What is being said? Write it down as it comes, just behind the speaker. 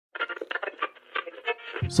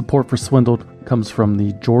Support for Swindled comes from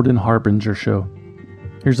the Jordan Harbinger Show.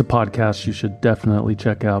 Here's a podcast you should definitely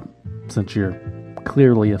check out, since you're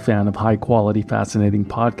clearly a fan of high-quality, fascinating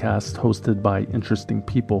podcasts hosted by interesting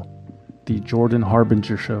people. The Jordan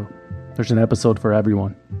Harbinger Show. There's an episode for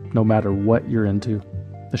everyone, no matter what you're into.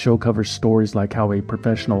 The show covers stories like how a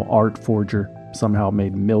professional art forger somehow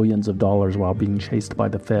made millions of dollars while being chased by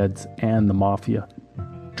the feds and the mafia.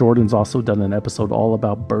 Jordan's also done an episode all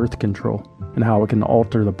about birth control and how it can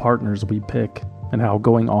alter the partners we pick, and how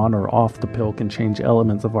going on or off the pill can change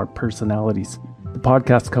elements of our personalities. The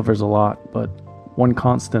podcast covers a lot, but one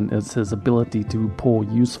constant is his ability to pull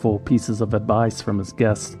useful pieces of advice from his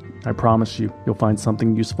guests. I promise you'll find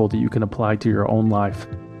something useful that you can apply to your own life,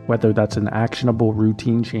 whether that's an actionable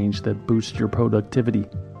routine change that boosts your productivity,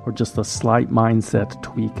 or just a slight mindset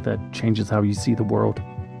tweak that changes how you see the world.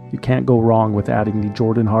 You can't go wrong with adding the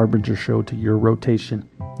Jordan Harbinger Show to your rotation.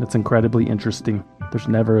 It's incredibly interesting. There's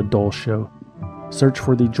never a dull show. Search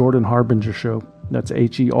for the Jordan Harbinger Show. That's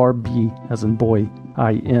Herb as in boy,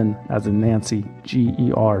 IN as in Nancy,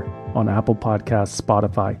 GER on Apple Podcasts,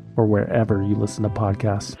 Spotify, or wherever you listen to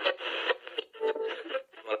podcasts.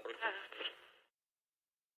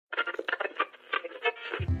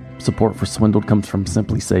 Support for Swindled comes from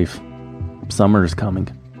Simply Safe. Summer is coming.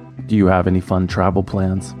 Do you have any fun travel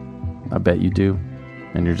plans? I bet you do.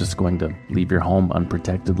 And you're just going to leave your home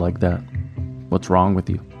unprotected like that? What's wrong with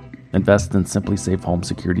you? Invest in Simply Safe Home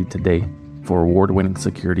Security today for award-winning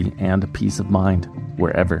security and peace of mind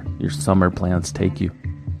wherever your summer plans take you.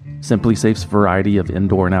 Simply Safe's variety of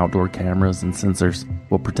indoor and outdoor cameras and sensors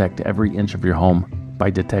will protect every inch of your home by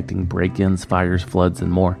detecting break-ins, fires, floods,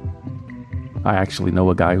 and more. I actually know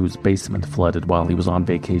a guy whose basement flooded while he was on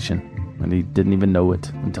vacation, and he didn't even know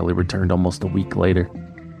it until he returned almost a week later.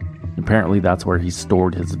 Apparently that's where he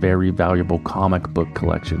stored his very valuable comic book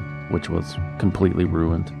collection, which was completely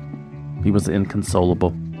ruined. He was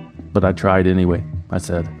inconsolable, but I tried anyway. I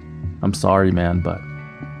said, "I'm sorry, man, but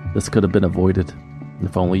this could have been avoided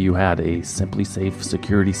if only you had a Simply Safe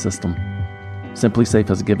security system." Simply Safe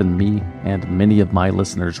has given me and many of my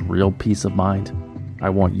listeners real peace of mind. I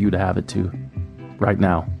want you to have it too. Right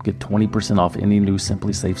now, get 20% off any new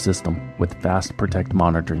Simply Safe system with Fast Protect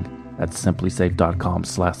monitoring at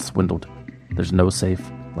simplysafe.com/swindled. There's no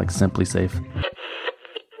safe like Simply Safe.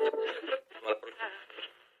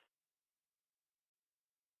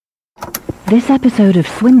 This episode of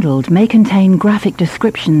Swindled may contain graphic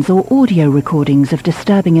descriptions or audio recordings of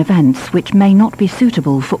disturbing events which may not be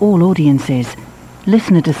suitable for all audiences.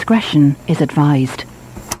 Listener discretion is advised.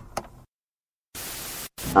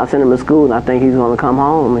 I sent him to school and I think he's going to come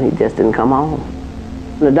home, and he just didn't come home.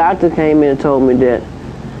 The doctor came in and told me that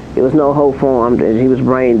there was no hope for him, that he was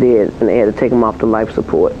brain dead, and they had to take him off the life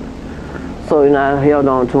support. So I held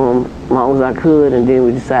on to him as long as I could, and then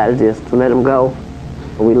we decided just to let him go.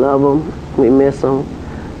 We love him, we miss him,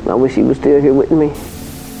 and I wish he was still here with me.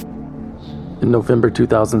 In November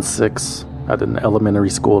 2006, at an elementary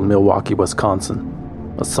school in Milwaukee, Wisconsin,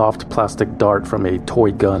 a soft plastic dart from a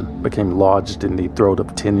toy gun became lodged in the throat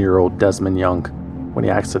of 10-year-old Desmond Young when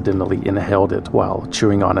he accidentally inhaled it while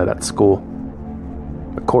chewing on it at school.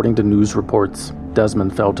 According to news reports,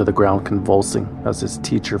 Desmond fell to the ground convulsing as his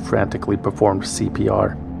teacher frantically performed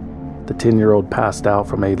CPR. The 10-year-old passed out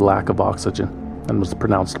from a lack of oxygen and was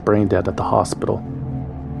pronounced brain dead at the hospital.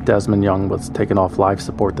 Desmond Young was taken off life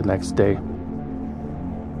support the next day.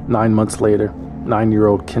 9 months later,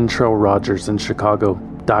 9-year-old Kentrell Rogers in Chicago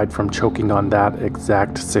died from choking on that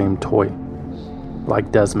exact same toy.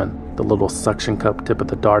 Like Desmond, the little suction cup tip of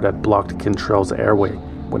the dart had blocked Kentrell's airway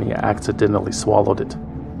when he accidentally swallowed it.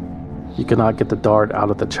 You cannot get the dart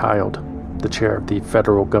out of the child, the chair of the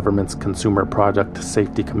federal government's Consumer Product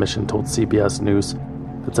Safety Commission told CBS News.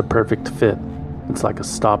 It's a perfect fit. It's like a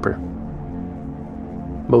stopper.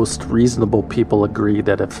 Most reasonable people agree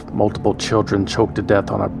that if multiple children choke to death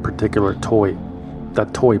on a particular toy,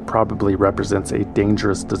 that toy probably represents a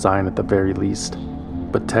dangerous design at the very least.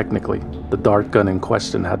 But technically, the dart gun in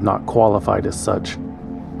question had not qualified as such.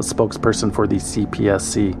 A spokesperson for the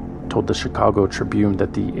CPSC told the Chicago Tribune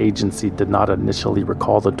that the agency did not initially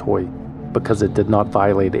recall the toy because it did not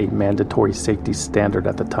violate a mandatory safety standard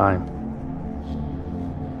at the time.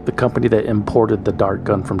 The company that imported the dart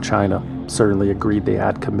gun from China certainly agreed they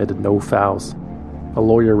had committed no fouls. A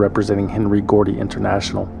lawyer representing Henry Gordy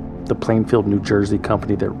International, the Plainfield, New Jersey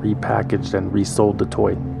company that repackaged and resold the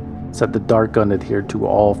toy, said the dart gun adhered to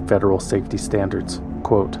all federal safety standards.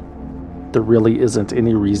 Quote, "There really isn't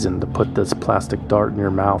any reason to put this plastic dart in your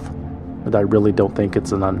mouth, and I really don't think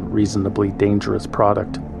it's an unreasonably dangerous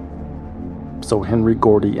product." So Henry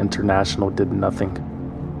Gordy International did nothing.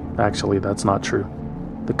 Actually, that's not true.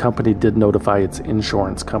 The company did notify its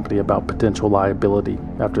insurance company about potential liability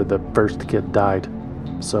after the first kid died,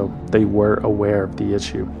 so they were aware of the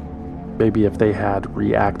issue. Maybe if they had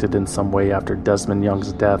reacted in some way after Desmond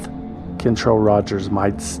Young's death, Kentrell Rogers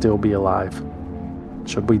might still be alive.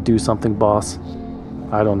 Should we do something, boss?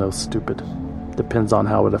 I don't know, stupid. Depends on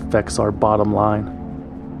how it affects our bottom line.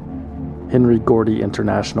 Henry Gordy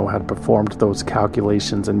International had performed those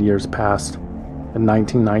calculations in years past. In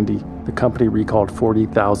 1990, the company recalled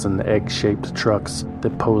 40,000 egg-shaped trucks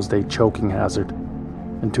that posed a choking hazard.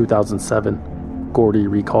 In 2007, Gordy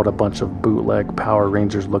recalled a bunch of bootleg Power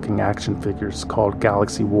Rangers-looking action figures called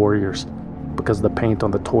Galaxy Warriors because the paint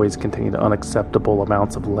on the toys contained unacceptable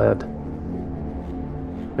amounts of lead.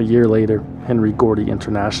 A year later, Henry Gordy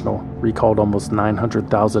International recalled almost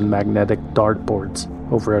 900,000 magnetic dartboards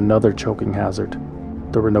over another choking hazard.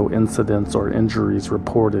 There were no incidents or injuries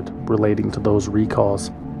reported relating to those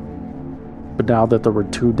recalls. But now that there were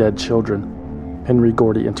 2 dead children, Henry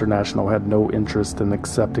Gordy International had no interest in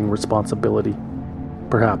accepting responsibility.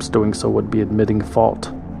 Perhaps doing so would be admitting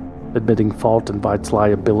fault. Admitting fault invites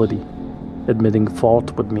liability. Admitting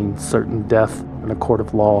fault would mean certain death in a court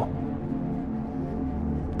of law.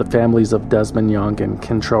 The families of Desmond Young and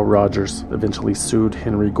Kentrell Rogers eventually sued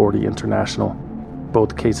Henry Gordy International.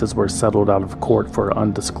 Both cases were settled out of court for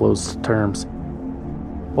undisclosed terms.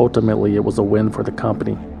 Ultimately, it was a win for the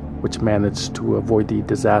company, which managed to avoid the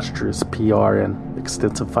disastrous PR and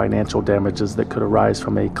extensive financial damages that could arise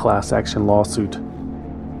from a class action lawsuit.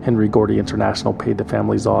 Henry Gordy International paid the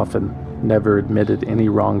families off and never admitted any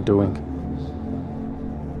wrongdoing.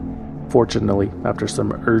 Fortunately, after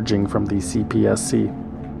some urging from the CPSC,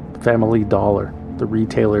 Family Dollar, the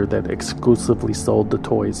retailer that exclusively sold the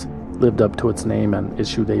toys, lived up to its name and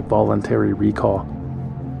issued a voluntary recall.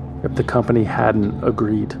 If the company hadn't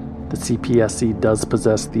agreed, the CPSC does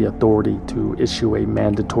possess the authority to issue a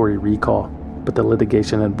mandatory recall, but the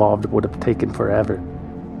litigation involved would have taken forever.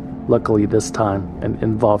 Luckily this time, an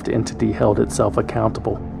involved entity held itself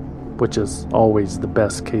accountable, which is always the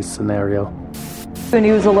best case scenario. The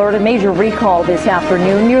news alert, a major recall this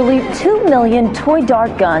afternoon. Nearly 2 million toy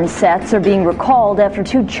dart gun sets are being recalled after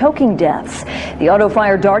 2 choking deaths. The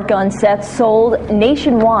auto-fire dart gun sets sold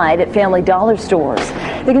nationwide at Family Dollar stores.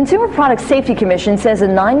 The Consumer Product Safety Commission says a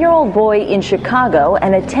 9-year-old boy in Chicago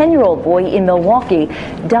and a 10-year-old boy in Milwaukee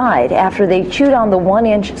died after they chewed on the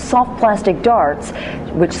 1-inch soft plastic darts,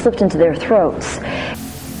 which slipped into their throats.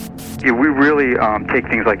 Yeah, we really take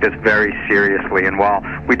things like this very seriously, and while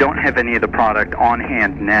we don't have any of the product on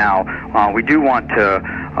hand now, we do want to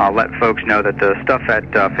let folks know that the stuff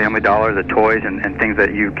at Family Dollar, the toys and things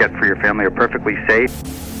that you get for your family are perfectly safe.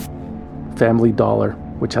 Family Dollar,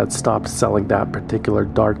 which had stopped selling that particular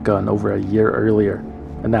dart gun over a year earlier,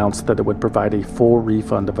 announced that it would provide a full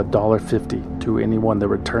refund of $1.50 to anyone that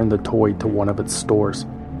returned the toy to one of its stores.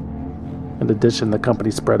 In addition, the company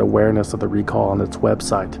spread awareness of the recall on its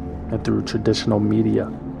website and through traditional media.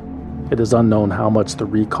 It is unknown how much the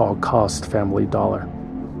recall cost Family Dollar,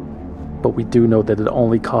 but we do know that it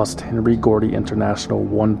only cost Henry Gordy International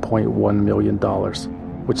 $1.1 million,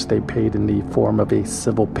 which they paid in the form of a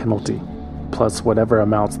civil penalty, plus whatever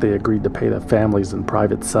amounts they agreed to pay the families in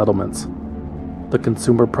private settlements. The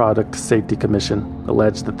Consumer Product Safety Commission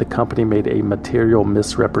alleged that the company made a material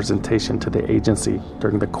misrepresentation to the agency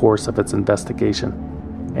during the course of its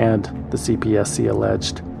investigation, and the CPSC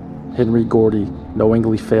alleged Henry Gordy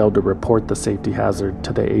knowingly failed to report the safety hazard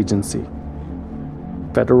to the agency.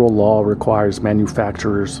 Federal law requires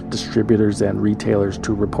manufacturers, distributors, and retailers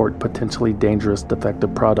to report potentially dangerous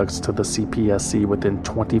defective products to the CPSC within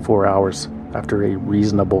 24 hours after a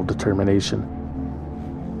reasonable determination.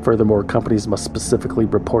 Furthermore, companies must specifically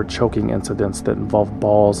report choking incidents that involve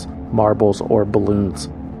balls, marbles, or balloons.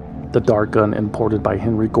 The dart gun imported by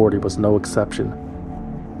Henry Gordy was no exception,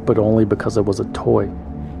 but only because it was a toy.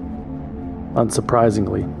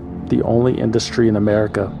 Unsurprisingly, the only industry in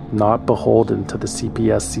America not beholden to the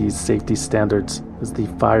CPSC's safety standards is the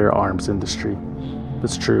firearms industry.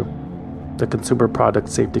 It's true. The Consumer Product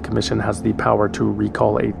Safety Commission has the power to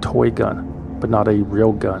recall a toy gun, but not a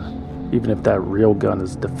real gun, even if that real gun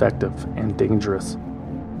is defective and dangerous.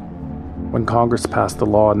 When Congress passed the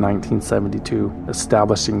law in 1972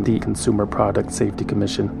 establishing the Consumer Product Safety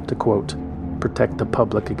Commission to, quote, protect the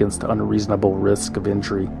public against unreasonable risk of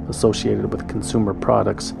injury associated with consumer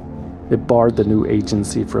products, it barred the new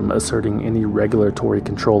agency from asserting any regulatory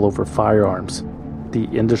control over firearms. The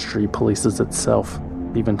industry polices itself,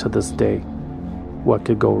 even to this day. What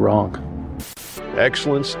could go wrong?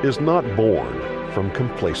 Excellence is not born from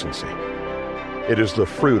complacency. It is the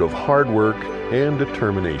fruit of hard work and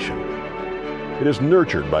determination. It is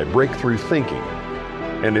nurtured by breakthrough thinking,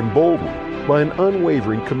 and emboldened by an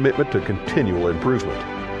unwavering commitment to continual improvement.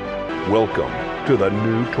 Welcome to the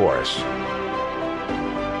new Taurus.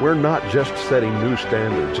 We're not just setting new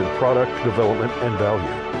standards in product development and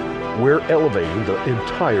value. We're elevating the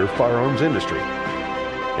entire firearms industry,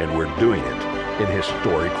 and we're doing it in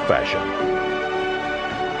historic fashion.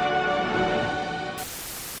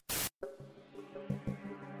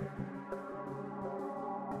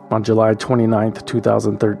 On July 29,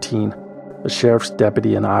 2013, a sheriff's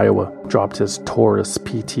deputy in Iowa dropped his Taurus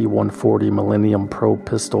PT-140 Millennium Pro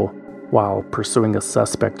pistol while pursuing a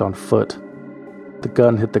suspect on foot. The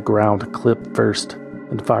gun hit the ground clip first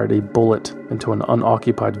and fired a bullet into an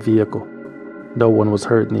unoccupied vehicle. No one was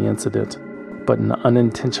hurt in the incident, but an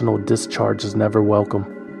unintentional discharge is never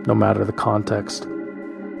welcome, no matter the context.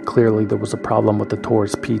 Clearly, there was a problem with the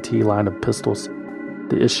Taurus PT line of pistols.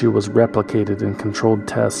 The issue was replicated in controlled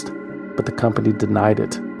tests, but the company denied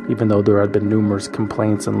it, even though there had been numerous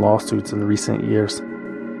complaints and lawsuits in recent years.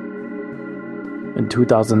 In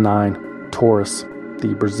 2009, Taurus,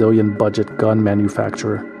 the Brazilian budget gun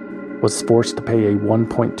manufacturer, was forced to pay a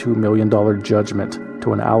 $1.2 million judgment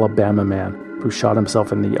to an Alabama man who shot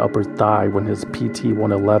himself in the upper thigh when his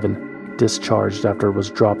PT-111 discharged after it was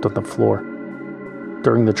dropped on the floor.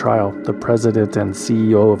 During the trial, the president and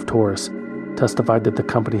CEO of Taurus testified that the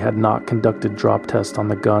company had not conducted drop tests on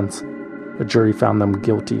the guns. A jury found them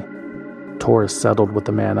guilty. Taurus settled with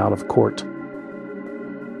the man out of court.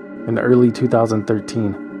 In early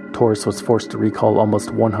 2013, Taurus was forced to recall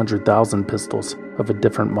almost 100,000 pistols of a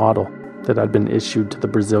different model that had been issued to the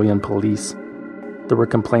Brazilian police. There were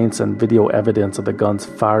complaints and video evidence of the guns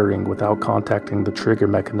firing without contacting the trigger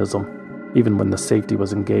mechanism, even when the safety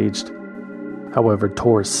was engaged. However,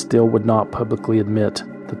 Taurus still would not publicly admit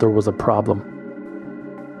that there was a problem.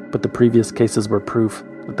 But the previous cases were proof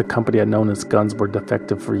that the company had known its guns were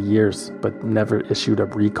defective for years, but never issued a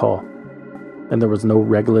recall. And there was no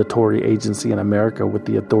regulatory agency in America with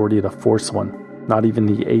the authority to force one, not even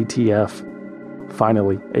the ATF.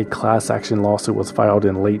 Finally, a class action lawsuit was filed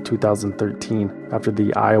in late 2013 after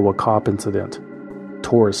the Iowa cop incident.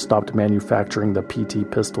 Taurus stopped manufacturing the PT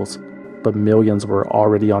pistols, but millions were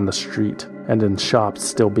already on the street and in shops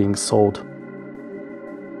still being sold.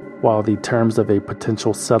 While the terms of a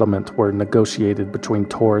potential settlement were negotiated between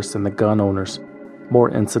Taurus and the gun owners,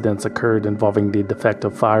 more incidents occurred involving the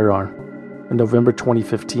defective firearm. In November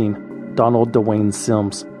 2015, Donald Dwayne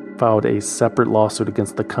Sims filed a separate lawsuit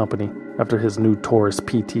against the company after his new Taurus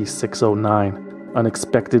PT-609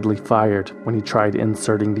 unexpectedly fired when he tried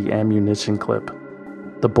inserting the ammunition clip.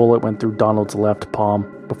 The bullet went through Donald's left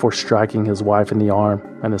palm before striking his wife in the arm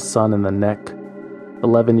and his son in the neck.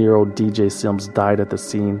 11-year-old DJ Sims died at the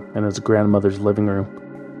scene in his grandmother's living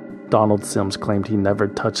room. Donald Sims claimed he never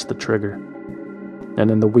touched the trigger. And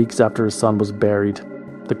in the weeks after his son was buried,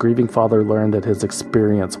 the grieving father learned that his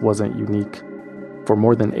experience wasn't unique. For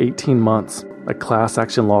more than 18 months, a class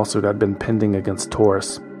action lawsuit had been pending against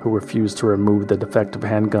Taurus, who refused to remove the defective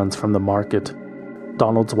handguns from the market.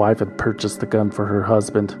 Donald's wife had purchased the gun for her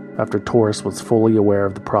husband after Taurus was fully aware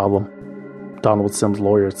of the problem. Donald Sims'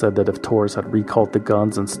 lawyer said that if Taurus had recalled the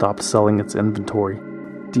guns and stopped selling its inventory,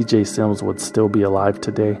 DJ Sims would still be alive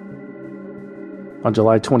today. On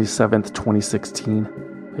July 27,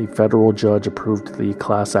 2016, a federal judge approved the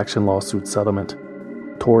class action lawsuit settlement.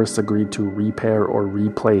 Taurus agreed to repair or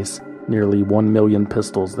replace nearly 1 million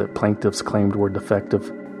pistols that plaintiffs claimed were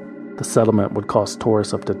defective. The settlement would cost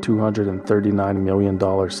Taurus up to $239 million,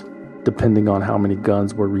 depending on how many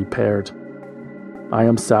guns were repaired. "I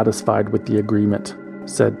am satisfied with the agreement,"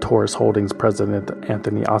 said Taurus Holdings president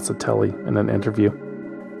Anthony Ossotelli in an interview.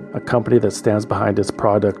 "A company that stands behind its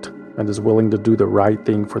product and is willing to do the right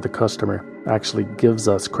thing for the customer actually gives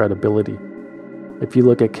us credibility. If you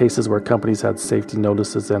look at cases where companies had safety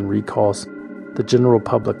notices and recalls, the general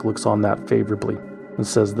public looks on that favorably and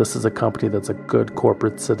says this is a company that's a good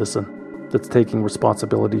corporate citizen, that's taking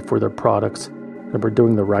responsibility for their products, and we're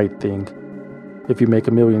doing the right thing. If you make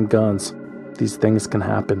 1 million guns, these things can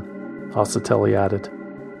happen," Ossotelli added.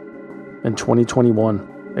 In 2021,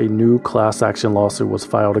 a new class action lawsuit was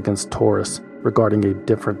filed against Taurus regarding a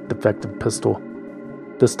different defective pistol.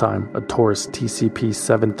 This time, a Taurus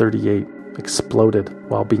TCP-738 exploded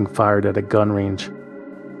while being fired at a gun range.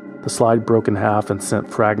 The slide broke in half and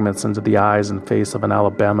sent fragments into the eyes and face of an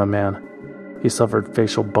Alabama man. He suffered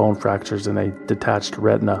facial bone fractures and a detached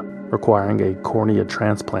retina, requiring a cornea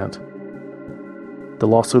transplant. The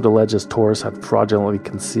lawsuit alleges Taurus had fraudulently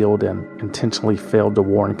concealed and intentionally failed to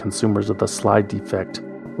warn consumers of the slide defect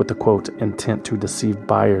with the, quote, intent to deceive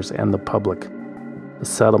buyers and the public. The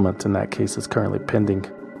settlement in that case is currently pending.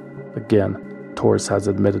 Again, Taurus has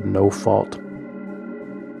admitted no fault.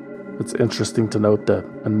 It's interesting to note that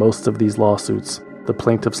in most of these lawsuits, the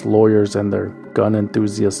plaintiffs' lawyers and their gun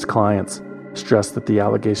enthusiast clients stress that the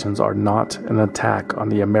allegations are not an attack on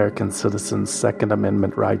the American citizen's Second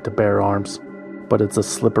Amendment right to bear arms, but it's a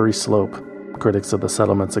slippery slope. Critics of the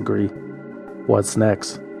settlements agree. What's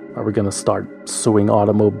next? Are we going to start suing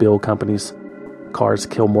automobile companies? Cars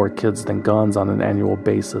kill more kids than guns on an annual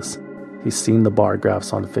basis. He's seen the bar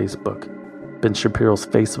graphs on Facebook. Ben Shapiro's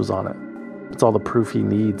face was on it. It's all the proof he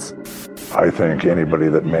needs. I think anybody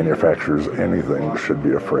that manufactures anything should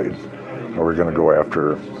be afraid. We're going to go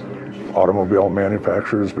after automobile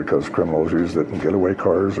manufacturers because criminals use it in getaway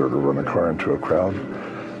cars or to run a car into a crowd.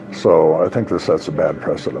 So I think this sets a bad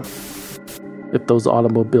precedent. If those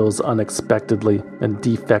automobiles unexpectedly and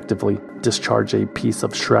defectively discharge a piece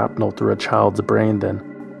of shrapnel through a child's brain,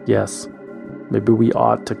 then yes, maybe we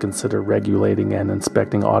ought to consider regulating and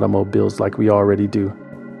inspecting automobiles like we already do.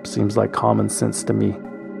 Seems like common sense to me.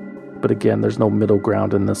 But again, there's no middle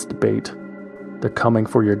ground in this debate. They're coming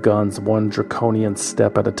for your guns one draconian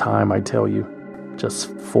step at a time, I tell you. Just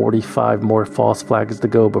 45 more false flags to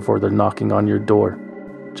go before they're knocking on your door.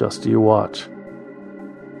 Just you watch.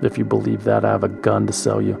 If you believe that, I have a gun to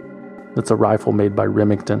sell you. It's a rifle made by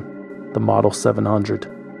Remington, the Model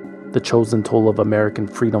 700, the chosen tool of American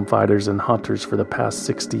freedom fighters and hunters for the past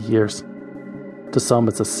 60 years. To some,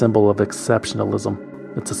 it's a symbol of exceptionalism.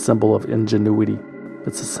 It's a symbol of ingenuity.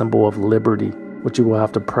 It's a symbol of liberty, which you will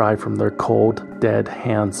have to pry from their cold, dead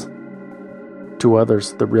hands. To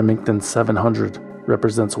others, the Remington 700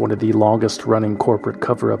 represents one of the longest-running corporate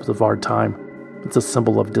cover-ups of our time. It's a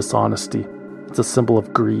symbol of dishonesty. It's a symbol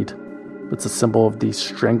of greed. It's a symbol of the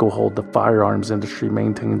stranglehold the firearms industry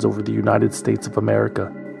maintains over the United States of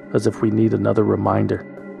America, as if we need another reminder.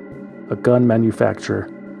 A gun manufacturer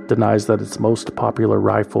denies that its most popular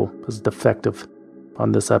rifle is defective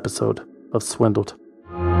on this episode of Swindled.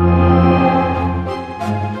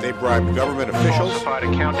 They bribed government officials,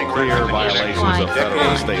 clear violations of federal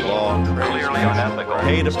and state law,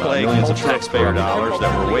 pay to play millions of taxpayer dollars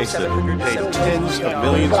that were wasted, paid tens of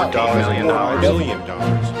millions of dollars, $1 billion,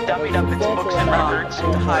 dummied up its books and records to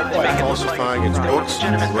hide by falsifying its books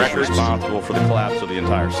and records, responsible for the collapse of the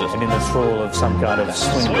entire system. And in this role of some kind of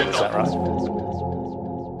swindle, is that right?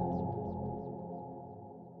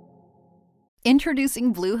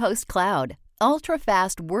 Introducing Bluehost Cloud,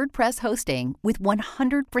 ultra-fast WordPress hosting with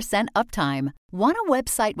 100% uptime. Want a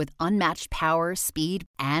website with unmatched power, speed,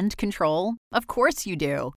 and control? Of course you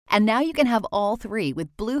do. And now you can have all three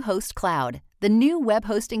with Bluehost Cloud, the new web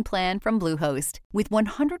hosting plan from Bluehost. With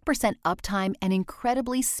 100% uptime and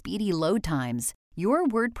incredibly speedy load times, your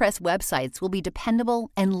WordPress websites will be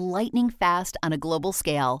dependable and lightning fast on a global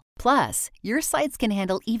scale. Plus, your sites can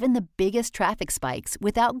handle even the biggest traffic spikes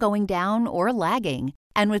without going down or lagging.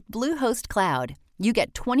 And with Bluehost Cloud, you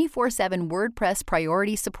get 24/7 WordPress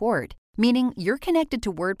priority support, meaning you're connected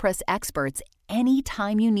to WordPress experts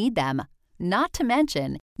anytime you need them. Not to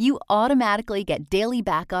mention, you automatically get daily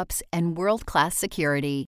backups and world-class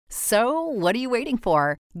security. So, what are you waiting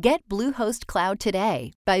for? Get Bluehost Cloud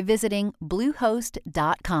today by visiting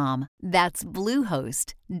Bluehost.com. That's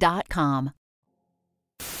Bluehost.com.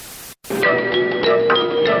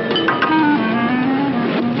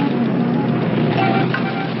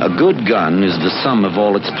 A good gun is the sum of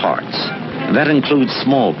all its parts. That includes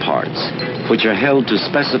small parts, which are held to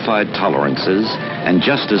specified tolerances and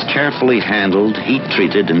just as carefully handled,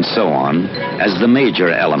 heat-treated, and so on, as the major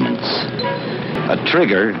elements. A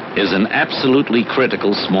trigger is an absolutely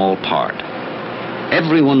critical small part.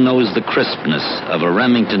 Everyone knows the crispness of a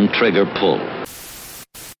Remington trigger pull.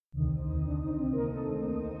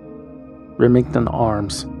 Remington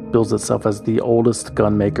Arms bills itself as the oldest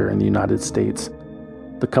gun maker in the United States.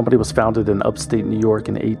 The company was founded in upstate New York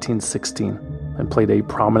in 1816 and played a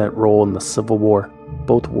prominent role in the Civil War,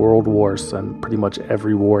 both world wars, and pretty much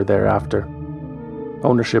every war thereafter.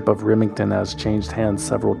 Ownership of Remington has changed hands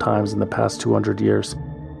several times in the past 200 years,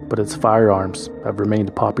 but its firearms have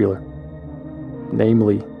remained popular.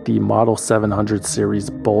 Namely, the Model 700 series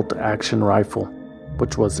bolt-action rifle,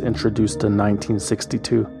 which was introduced in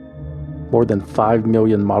 1962. More than 5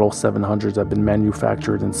 million Model 700s have been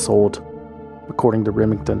manufactured and sold. According to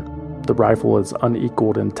Remington, the rifle is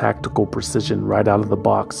unequaled in tactical precision right out of the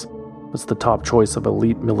box. It's the top choice of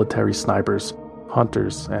elite military snipers,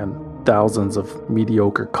 hunters, and thousands of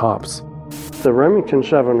mediocre cops. The Remington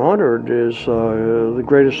 700 is the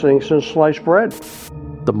greatest thing since sliced bread.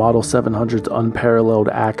 The Model 700's unparalleled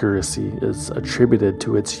accuracy is attributed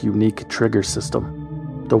to its unique trigger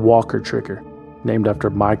system, the Walker trigger, named after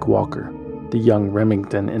Mike Walker, the young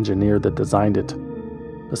Remington engineer that designed it.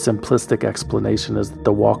 A simplistic explanation is that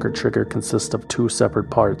the Walker trigger consists of two separate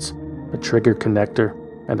parts, a trigger connector,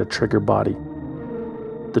 and a trigger body.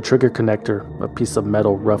 The trigger connector, a piece of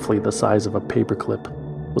metal roughly the size of a paperclip,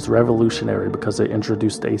 was revolutionary because it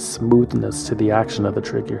introduced a smoothness to the action of the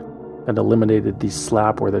trigger and eliminated the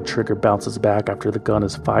slap where the trigger bounces back after the gun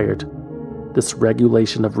is fired. This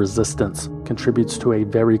regulation of resistance contributes to a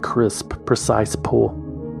very crisp, precise pull.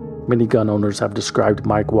 Many gun owners have described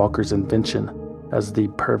Mike Walker's invention as the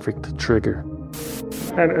perfect trigger.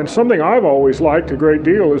 And something I've always liked a great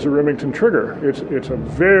deal is the Remington trigger. It's a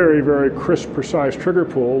very, very crisp, precise trigger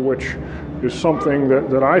pull, which is something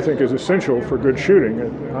that I think is essential for good shooting.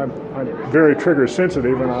 I'm very trigger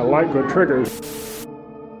sensitive, and I like good triggers.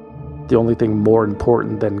 The only thing more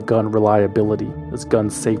important than gun reliability is gun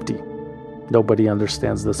safety. Nobody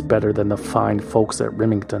understands this better than the fine folks at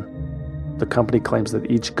Remington. The company claims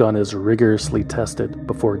that each gun is rigorously tested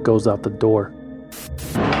before it goes out the door.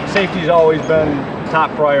 Safety's always been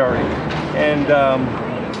top priority, and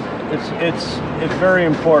it's very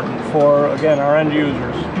important for, again, our end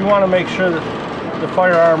users. You want to make sure that the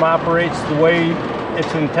firearm operates the way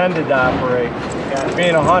it's intended to operate.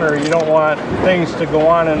 Being a hunter, you don't want things to go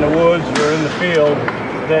on in the woods or in the field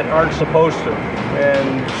that aren't supposed to,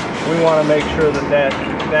 and we want to make sure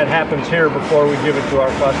that happens here before we give it to our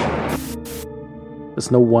customers. It's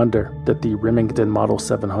no wonder that the Remington Model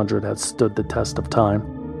 700 has stood the test of time,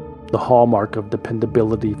 the hallmark of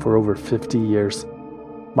dependability for over 50 years.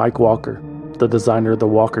 Mike Walker, the designer of the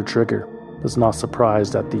Walker trigger, is not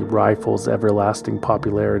surprised at the rifle's everlasting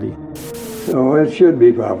popularity. So it should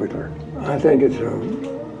be popular. I think it's a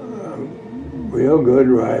real good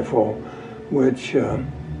rifle, which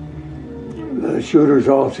the shooters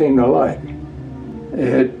all seem to like.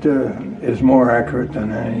 It is more accurate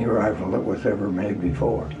than any rifle that was ever made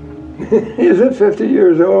before. Is it 50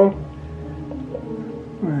 years old?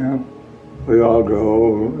 Well, we all grow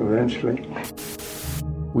old eventually.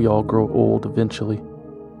 We all grow old eventually.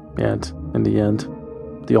 And in the end,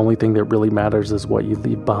 the only thing that really matters is what you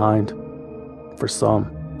leave behind. For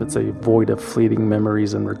some, it's a void of fleeting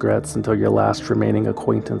memories and regrets until your last remaining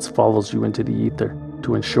acquaintance follows you into the ether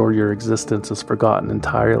to ensure your existence is forgotten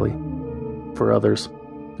entirely. For others,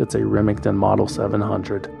 it's a Remington Model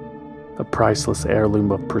 700, a priceless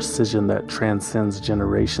heirloom of precision that transcends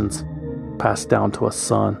generations, passed down to a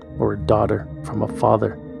son or a daughter from a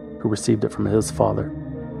father who received it from his father,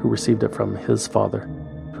 who received it from his father,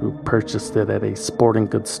 who purchased it at a sporting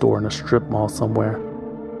goods store in a strip mall somewhere.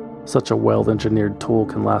 Such a well-engineered tool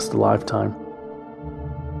can last a lifetime.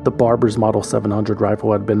 The Barber's Model 700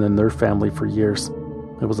 rifle had been in their family for years.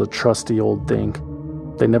 It was a trusty old thing.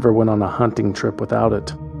 They never went on a hunting trip without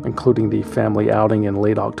it, including the family outing in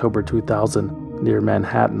late October 2000 near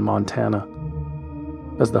Manhattan, Montana.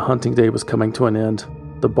 As the hunting day was coming to an end,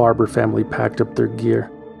 the Barber family packed up their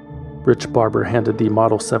gear. Rich Barber handed the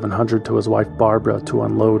Model 700 to his wife Barbara to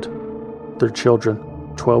unload. Their children,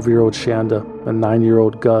 12-year-old Shanda and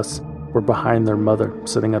 9-year-old Gus, were behind their mother,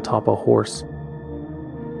 sitting atop a horse.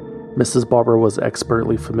 Mrs. Barber was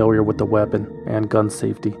expertly familiar with the weapon and gun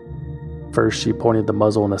safety. First, she pointed the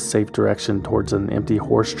muzzle in a safe direction towards an empty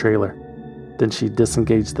horse trailer. Then she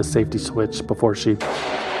disengaged the safety switch before she...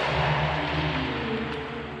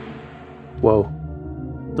 Whoa.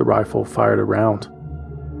 The rifle fired a round.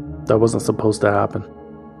 That wasn't supposed to happen.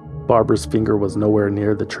 Barbara's finger was nowhere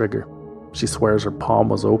near the trigger. She swears her palm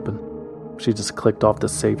was open. She just clicked off the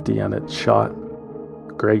safety and it shot.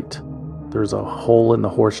 Great. There's a hole in the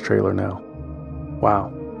horse trailer now.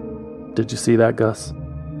 Wow. Did you see that, Gus?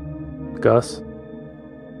 Gus?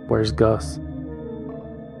 Where's Gus?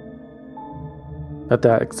 At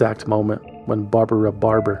that exact moment, when Barbara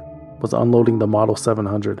Barber was unloading the Model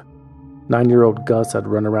 700, 9-year-old Gus had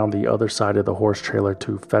run around the other side of the horse trailer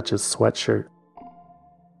to fetch his sweatshirt.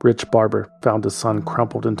 Rich Barber found his son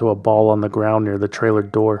crumpled into a ball on the ground near the trailer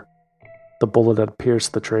door. The bullet had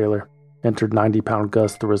pierced the trailer, entered 90-pound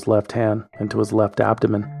Gus through his left hand into his left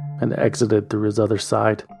abdomen, and exited through his other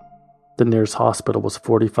side. The nearest hospital was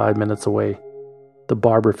 45 minutes away. The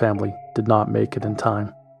Barber family did not make it in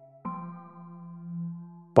time.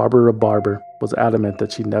 Barbara Barber was adamant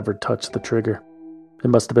that she never touched the trigger. It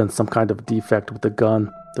must have been some kind of defect with the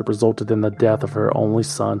gun that resulted in the death of her only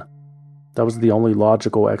son. That was the only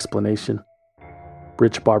logical explanation.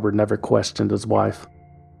 Rich Barber never questioned his wife.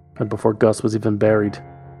 And before Gus was even buried,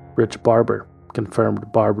 Rich Barber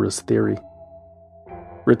confirmed Barbara's theory.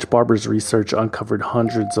 Rich Barber's research uncovered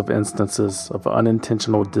hundreds of instances of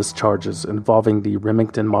unintentional discharges involving the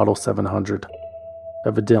Remington Model 700.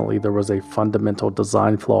 Evidently, there was a fundamental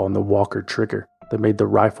design flaw in the Walker trigger that made the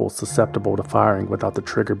rifle susceptible to firing without the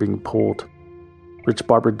trigger being pulled. Rich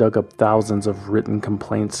Barber dug up thousands of written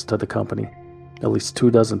complaints to the company, At least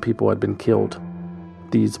 24 people had been killed.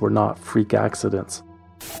 These were not freak accidents.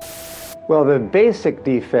 Well, the basic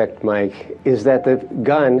defect, Mike, is that the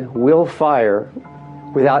gun will fire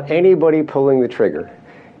without anybody pulling the trigger.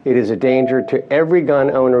 It is a danger to every gun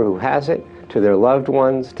owner who has it, to their loved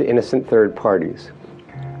ones, to innocent third parties.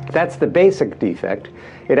 That's the basic defect.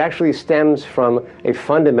 It actually stems from a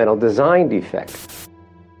fundamental design defect.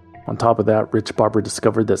 On top of that, Rich Barber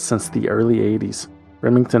discovered that since the early 80s,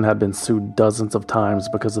 Remington had been sued dozens of times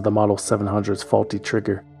because of the Model 700's faulty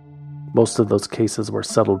trigger. Most of those cases were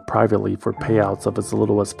settled privately for payouts of as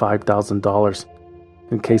little as $5,000.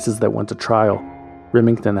 In cases that went to trial,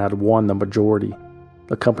 Remington had won the majority.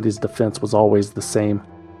 The company's defense was always the same.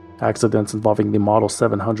 Accidents involving the Model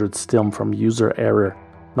 700 stem from user error,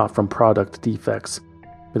 not from product defects.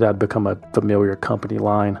 It had become a familiar company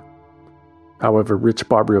line. However, Rich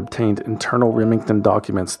Barber obtained internal Remington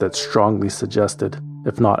documents that strongly suggested,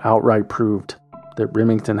 if not outright proved, that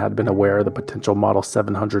Remington had been aware of the potential Model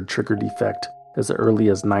 700 trigger defect as early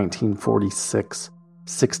as 1946,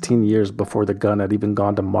 16 years before the gun had even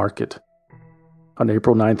gone to market. On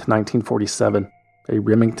April 9, 1947, a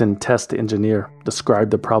Remington test engineer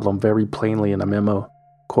described the problem very plainly in a memo.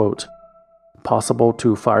 Quote, "Possible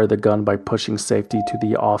to fire the gun by pushing safety to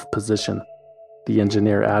the off position," the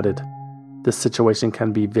engineer added. "This situation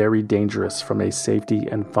can be very dangerous from a safety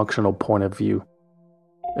and functional point of view."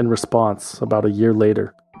 In response, about a year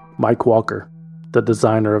later, Mike Walker, the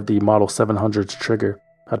designer of the Model 700's trigger,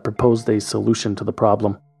 had proposed a solution to the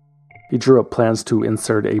problem. He drew up plans to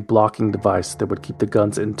insert a blocking device that would keep the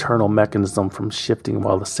gun's internal mechanism from shifting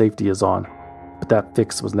while the safety is on, but that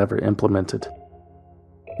fix was never implemented.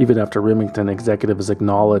 Even after Remington executives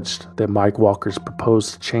acknowledged that Mike Walker's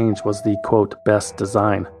proposed change was the, quote, best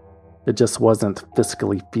design, it just wasn't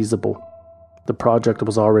fiscally feasible. The project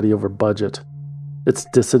was already over budget. Its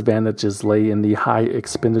disadvantages lay in the high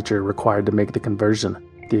expenditure required to make the conversion,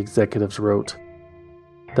 the executives wrote.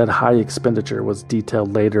 That high expenditure was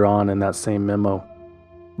detailed later on in that same memo.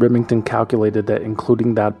 Remington calculated that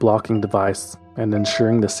including that blocking device and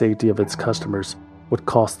ensuring the safety of its customers would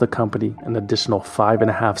cost the company an additional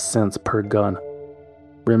 5.5 cents per gun.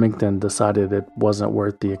 Remington decided it wasn't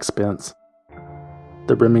worth the expense.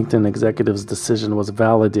 The Remington executive's decision was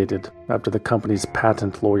validated after the company's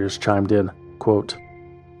patent lawyers chimed in, quote,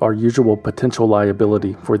 "Our usual potential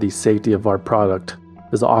liability for the safety of our product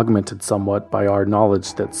is augmented somewhat by our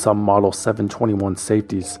knowledge that some Model 721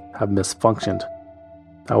 safeties have misfunctioned.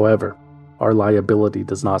 However, our liability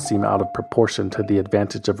does not seem out of proportion to the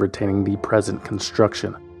advantage of retaining the present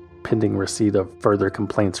construction, pending receipt of further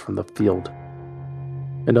complaints from the field."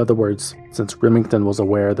 In other words, since Remington was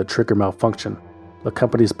aware of the trigger malfunction, the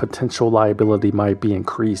company's potential liability might be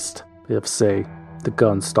increased if, say, the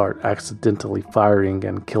guns start accidentally firing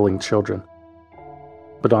and killing children.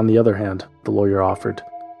 But on the other hand, the lawyer offered,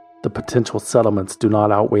 the potential settlements do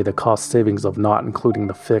not outweigh the cost savings of not including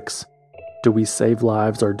the fix. Do we save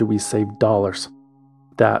lives or do we save dollars?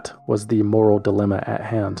 That was the moral dilemma at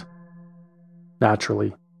hand.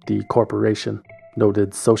 Naturally, the corporation,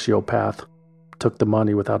 noted sociopath, took the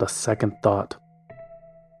money without a second thought.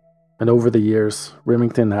 And over the years,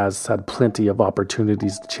 Remington has had plenty of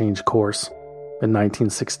opportunities to change course. In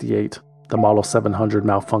 1968, the Model 700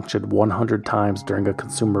 malfunctioned 100 times during a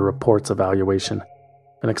Consumer Reports evaluation.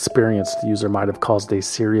 An experienced user might have caused a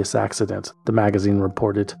serious accident, the magazine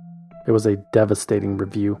reported. It was a devastating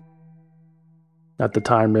review. At the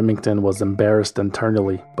time, Remington was embarrassed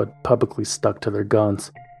internally, but publicly stuck to their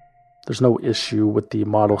guns. There's no issue with the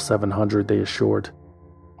Model 700, they assured.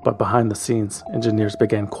 But behind the scenes, engineers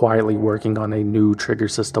began quietly working on a new trigger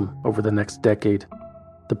system over the next decade.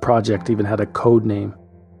 The project even had a code name,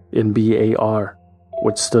 NBAR,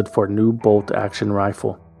 which stood for New Bolt Action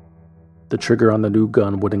Rifle. The trigger on the new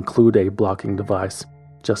gun would include a blocking device,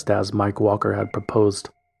 just as Mike Walker had proposed.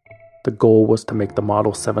 The goal was to make the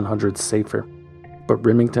Model 700 safer, but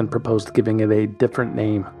Remington proposed giving it a different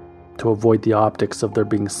name to avoid the optics of there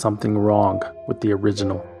being something wrong with the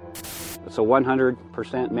original. It's a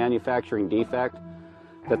 100% manufacturing defect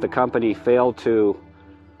that the company failed to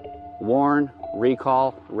warn,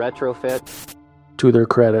 recall, retrofit. To their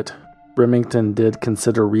credit, Remington did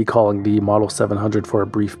consider recalling the Model 700 for a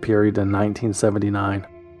brief period in 1979.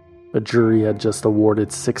 A jury had just awarded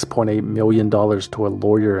 $6.8 million to a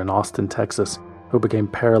lawyer in Austin, Texas, who became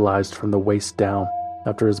paralyzed from the waist down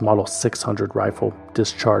after his Model 600 rifle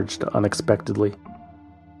discharged unexpectedly.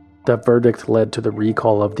 That verdict led to the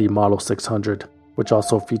recall of the Model 600, which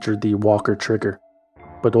also featured the Walker trigger.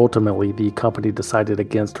 But ultimately, the company decided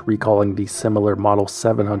against recalling the similar Model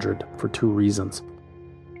 700 for two reasons.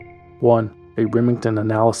 One, a Remington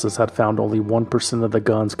analysis had found only 1% of the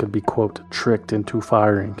guns could be, quote, tricked into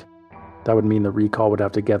firing. That would mean the recall would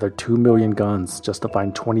have to gather 2 million guns just to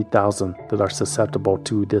find 20,000 that are susceptible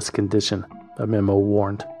to this condition, a memo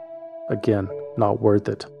warned. Again, not worth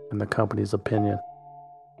it, in the company's opinion.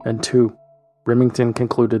 And 2, Remington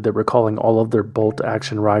concluded that recalling all of their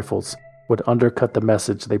bolt-action rifles would undercut the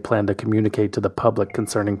message they planned to communicate to the public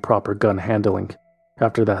concerning proper gun handling.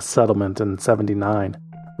 After that settlement in '79,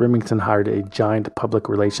 Remington hired a giant public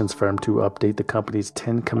relations firm to update the company's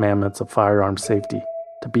 10 commandments of firearm safety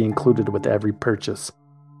to be included with every purchase.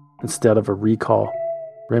 Instead of a recall,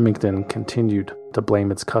 Remington continued to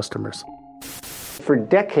blame its customers. For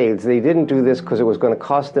decades, they didn't do this because it was going to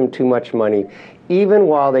cost them too much money, even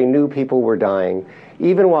while they knew people were dying,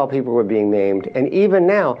 even while people were being maimed, and even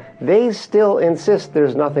now, they still insist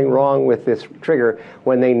there's nothing wrong with this trigger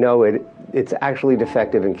when they know it's actually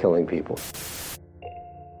defective in killing people.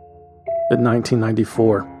 In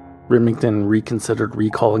 1994, Remington reconsidered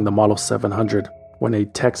recalling the Model 700 when a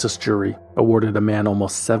Texas jury awarded a man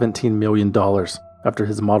almost $17 million after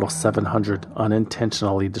his Model 700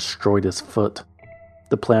 unintentionally destroyed his foot.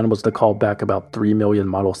 The plan was to call back about 3 million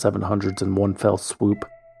Model 700s in one fell swoop,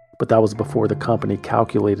 but that was before the company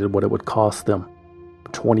calculated what it would cost them,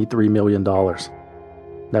 $23 million.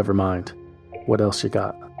 Never mind. What else you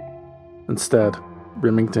got? Instead,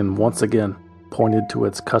 Remington once again pointed to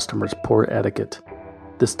its customers' poor etiquette,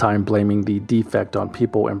 this time blaming the defect on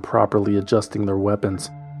people improperly adjusting their weapons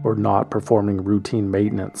or not performing routine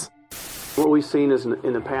maintenance. What we've seen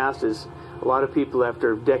in the past is a lot of people,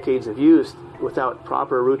 after decades of use, without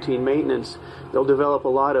proper routine maintenance, they'll develop a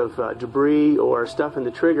lot of debris or stuff in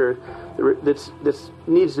the trigger that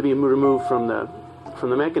needs to be removed from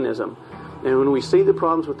the mechanism. And when we see the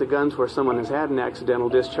problems with the guns where someone has had an accidental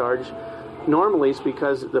discharge, normally it's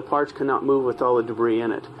because the parts cannot move with all the debris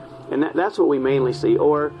in it. And that's what we mainly see.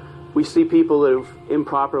 Or we see people that have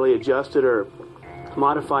improperly adjusted or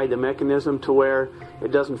modified the mechanism to where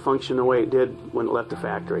it doesn't function the way it did when it left the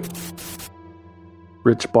factory.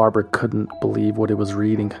 Rich Barber couldn't believe what he was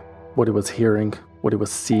reading, what he was hearing, what he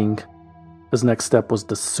was seeing. His next step was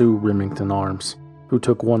to sue Remington Arms, who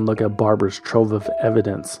took one look at Barber's trove of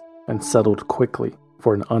evidence and settled quickly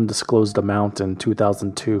for an undisclosed amount in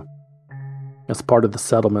 2002. As part of the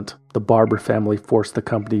settlement, the Barber family forced the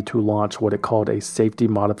company to launch what it called a safety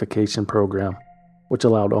modification program, which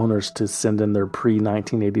allowed owners to send in their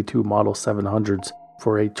pre-1982 Model 700s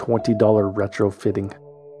for a $20 retrofitting.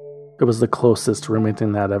 It was the closest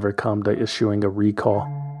Remington had ever come to issuing a recall,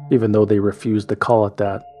 even though they refused to call it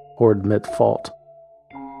that or admit fault.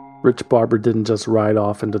 Rich Barber didn't just ride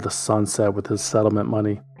off into the sunset with his settlement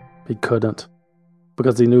money. He couldn't,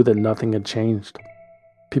 because he knew that nothing had changed.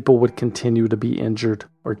 People would continue to be injured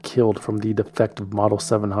or killed from the defective Model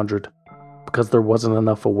 700 because there wasn't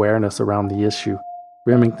enough awareness around the issue.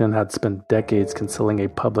 Remington had spent decades concealing a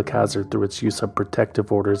public hazard through its use of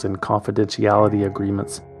protective orders and confidentiality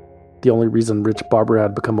agreements. The only reason Rich Barber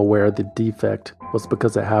had become aware of the defect was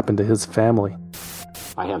because it happened to his family.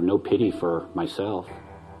 I have no pity for myself.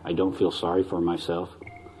 I don't feel sorry for myself.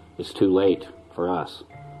 It's too late for us.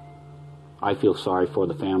 I feel sorry for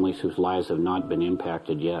the families whose lives have not been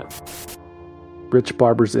impacted yet. Rich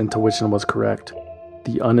Barber's intuition was correct.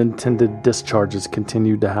 The unintended discharges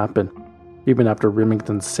continued to happen, even after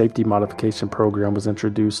Remington's safety modification program was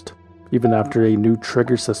introduced, even after a new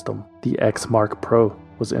trigger system, the X Mark Pro,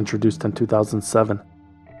 was introduced in 2007.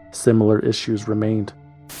 Similar issues remained.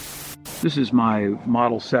 This is my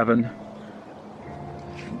Model 7.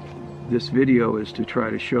 This video is to try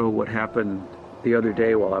to show what happened the other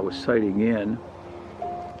day while I was sighting in.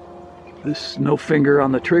 This no finger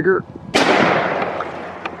on the trigger.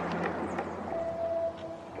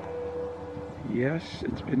 Yes,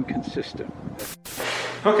 it's been consistent.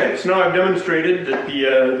 Okay, so now I've demonstrated that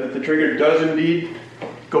the trigger does indeed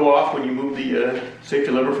go off when you move the safety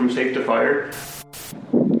lever from safe to fire.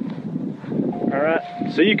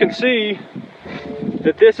 Alright, so you can see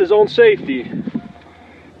that this is on safety.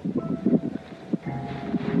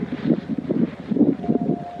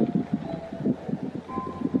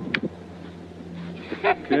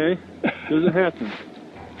 Okay, doesn't happen.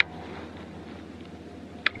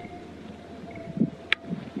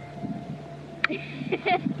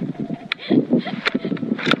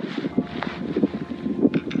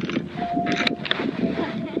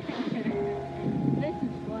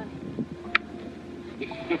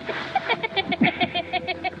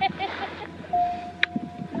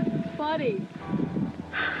 Funny.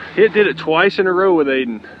 It did it twice in a row with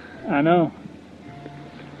Aiden. I know.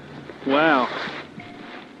 Wow.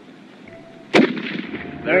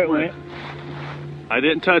 There it went. I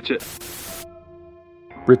didn't touch it.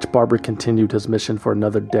 Rich Barber continued his mission for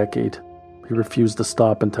another decade. He refused to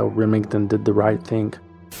stop until Remington did the right thing.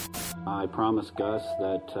 I promise Gus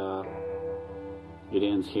that it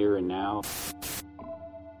ends here and now.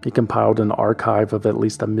 He compiled an archive of at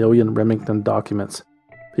least 1 million Remington documents.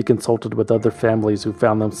 He consulted with other families who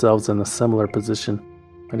found themselves in a similar position,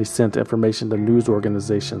 and he sent information to news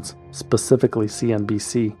organizations, specifically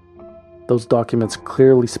CNBC. Those documents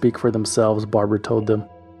clearly speak for themselves, Barber told them,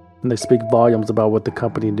 and they speak volumes about what the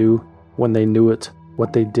company knew, when they knew it,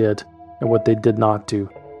 what they did, and what they did not do,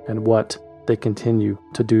 and what they continue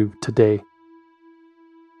to do today.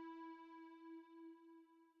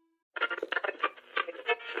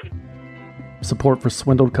 Support for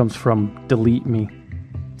Swindled comes from Delete Me.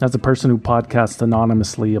 As a person who podcasts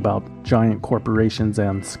anonymously about giant corporations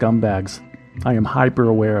and scumbags, I am hyper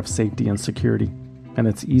aware of safety and security, and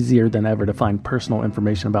it's easier than ever to find personal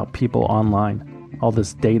information about people online. All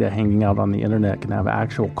this data hanging out on the internet can have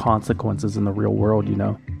actual consequences in the real world, you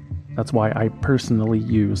know. That's why I personally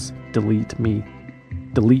use Delete Me.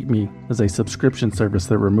 Delete Me is a subscription service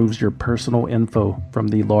that removes your personal info from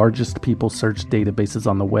the largest people search databases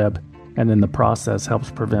on the web, and in the process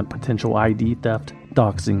helps prevent potential ID theft,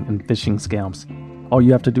 doxing, and phishing scams. All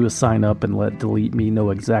you have to do is sign up and let Delete Me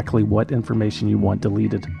know exactly what information you want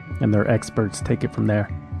deleted, and their experts take it from there.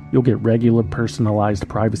 You'll get regular personalized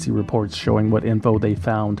privacy reports showing what info they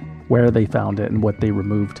found, where they found it, and what they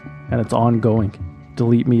removed, and it's ongoing.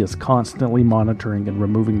 Delete Me is constantly monitoring and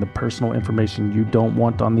removing the personal information you don't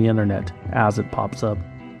want on the internet as it pops up.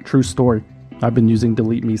 True story. I've been using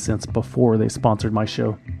Delete Me since before they sponsored my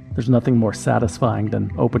show. There's nothing more satisfying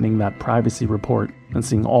than opening that privacy report and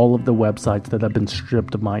seeing all of the websites that have been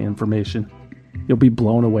stripped of my information. You'll be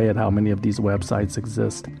blown away at how many of these websites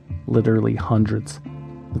exist. Literally hundreds.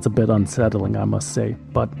 It's a bit unsettling, I must say,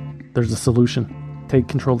 but there's a solution. Take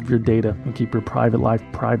control of your data and keep your private life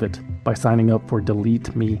private by signing up for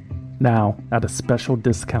Delete Me now at a special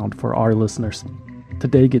discount for our listeners.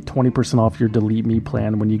 Today, get 20% off your Delete Me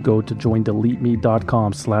plan when you go to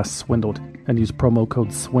joindeleteme.com/swindled and use promo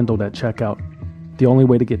code SWINDLED at checkout. The only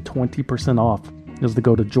way to get 20% off is to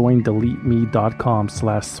go to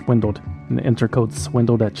joindeleteme.com/swindled and enter code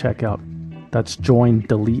SWINDLED at checkout. That's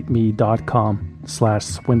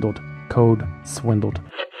joindeleteme.com/swindled, code SWINDLED.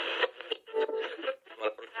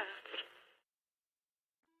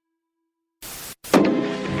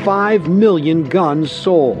 $5 million guns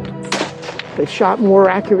sold. They shot more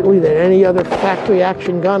accurately than any other factory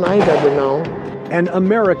action gun I've ever known. An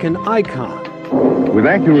American icon. With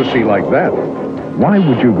accuracy like that, why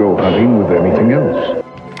would you go hunting with anything else?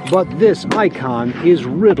 But this icon is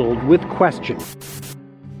riddled with questions.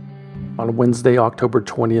 On Wednesday, October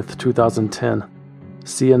 20th, 2010,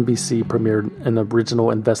 CNBC premiered an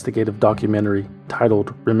original investigative documentary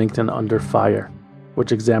titled Remington Under Fire,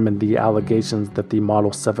 which examined the allegations that the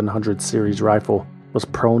Model 700 series rifle was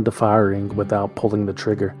prone to firing without pulling the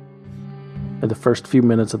trigger. In the first few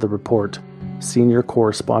minutes of the report, senior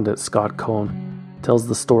correspondent Scott Cohn tells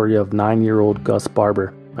the story of 9-year-old Gus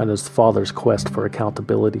Barber and his father's quest for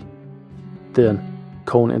accountability. Then,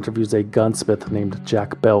 Cohn interviews a gunsmith named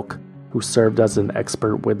Jack Belk, who served as an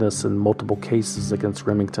expert witness in multiple cases against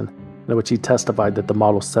Remington, in which he testified that the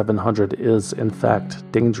Model 700 is, in fact,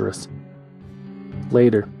 dangerous.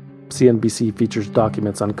 Later, CNBC features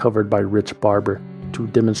documents uncovered by Rich Barber to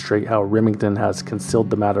demonstrate how Remington has concealed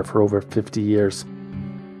the matter for over 50 years.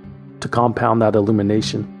 To compound that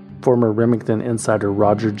illumination, former Remington insider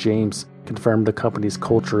Roger James confirmed the company's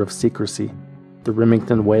culture of secrecy. The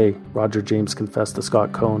Remington way, Roger James confessed to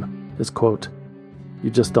Scott Cohn, is, quote, "You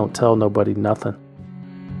just don't tell nobody nothing."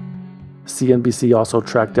 CNBC also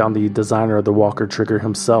tracked down the designer of the Walker trigger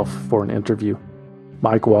himself for an interview.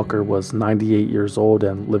 Mike Walker was 98 years old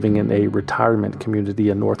and living in a retirement community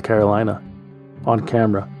in North Carolina. On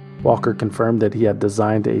camera, Walker confirmed that he had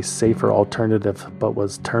designed a safer alternative but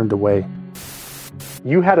was turned away.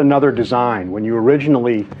 You had another design when you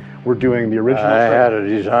originally were doing the original I trigger. had a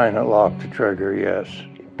design that locked the trigger, yes.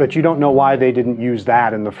 But you don't know why they didn't use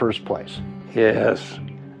that in the first place. Yes,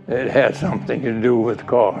 it had something to do with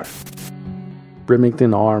cars.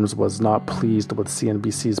 Remington Arms was not pleased with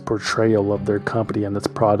CNBC's portrayal of their company and its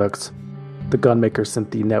products. The gunmaker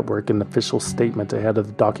sent the network an official statement ahead of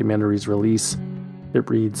the documentary's release. It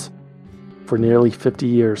reads, "For nearly 50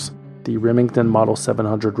 years, the Remington Model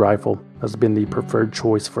 700 rifle has been the preferred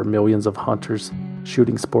choice for millions of hunters,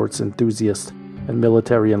 shooting sports enthusiasts, and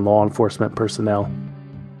military and law enforcement personnel.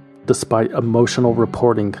 Despite emotional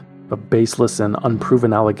reporting of baseless and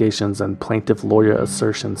unproven allegations and plaintiff lawyer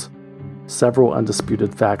assertions, several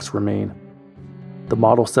undisputed facts remain. The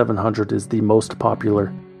Model 700 is the most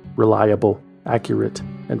popular, reliable, accurate,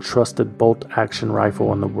 and trusted bolt-action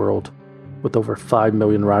rifle in the world, with over 5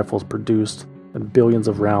 million rifles produced and billions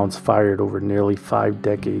of rounds fired over nearly 5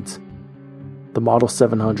 decades. The Model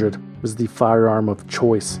 700 is the firearm of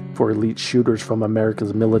choice for elite shooters from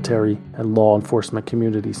America's military and law enforcement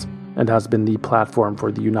communities, and has been the platform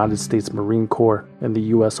for the United States Marine Corps and the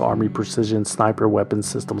U.S. Army precision sniper weapon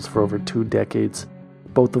systems for over 2 decades,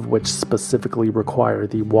 both of which specifically require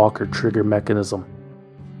the Walker trigger mechanism.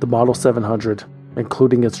 The Model 700,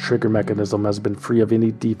 including its trigger mechanism, has been free of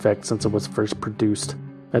any defect since it was first produced,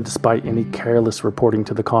 and despite any careless reporting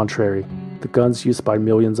to the contrary, the gun's use by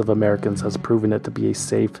millions of Americans has proven it to be a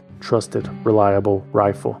safe, trusted, reliable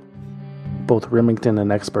rifle. Both Remington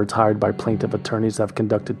and experts hired by plaintiff attorneys have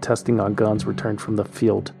conducted testing on guns returned from the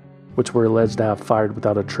field, which were alleged to have fired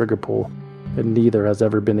without a trigger pull, and neither has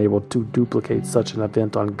ever been able to duplicate such an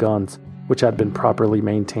event on guns which had been properly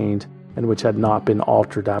maintained and which had not been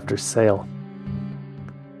altered after sale.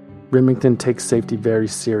 Remington takes safety very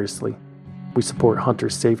seriously. We support hunter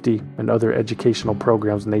safety and other educational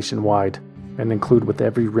programs nationwide, and include with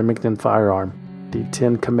every Remington firearm the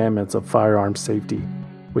 10 Commandments of Firearm Safety,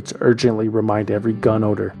 which urgently remind every gun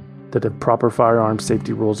owner that if proper firearm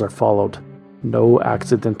safety rules are followed, no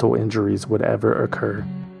accidental injuries would ever occur.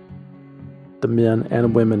 The men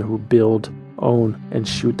and women who build, own, and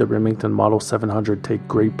shoot the Remington Model 700 take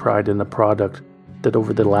great pride in the product that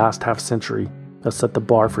over the last half-century has set the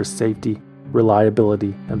bar for safety,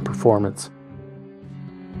 reliability, and performance.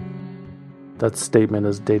 That statement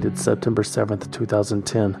is dated September 7th,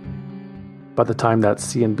 2010. By the time that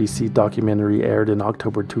CNBC documentary aired in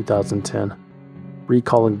October 2010,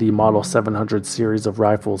 recalling the Model 700 series of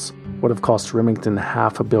rifles would have cost Remington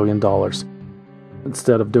 $500 million.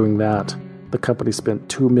 Instead of doing that, the company spent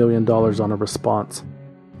 $2 million on a response.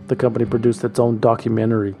 The company produced its own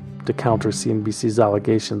documentary to counter CNBC's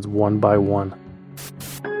allegations one by one.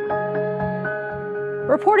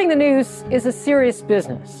 Reporting the news is a serious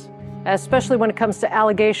business, especially when it comes to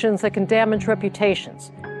allegations that can damage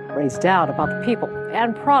reputations, raise doubt about the people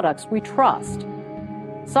and products we trust.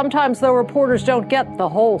 Sometimes, though, reporters don't get the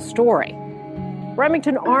whole story.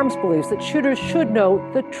 Remington Arms believes that shooters should know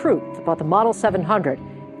the truth about the Model 700,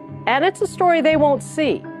 and it's a story they won't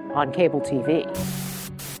see on cable TV.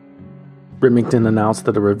 Remington announced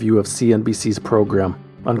that a review of CNBC's program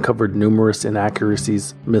uncovered numerous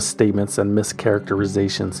inaccuracies, misstatements, and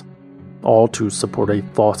mischaracterizations, all to support a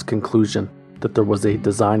false conclusion that there was a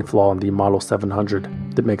design flaw in the Model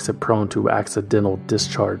 700 that makes it prone to accidental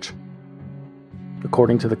discharge.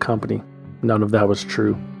 According to the company, none of that was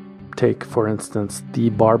true. Take, for instance,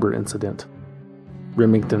 the Barber incident.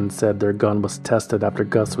 Remington said their gun was tested after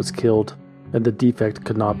Gus was killed, and the defect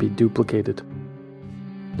could not be duplicated.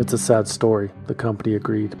 It's a sad story, the company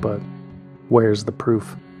agreed, but where's the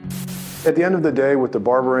proof? At the end of the day, with the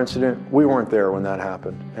Barber incident, we weren't there when that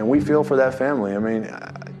happened, and we feel for that family. I mean,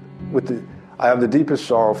 I have the deepest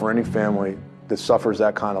sorrow for any family that suffers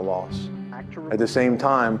that kind of loss. At the same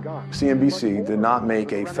time, CNBC did not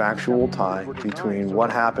make a factual tie between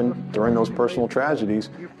what happened during those personal tragedies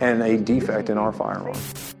and a defect in our firearm.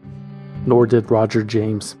 Nor did Roger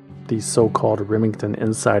James, the so-called Remington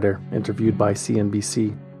insider interviewed by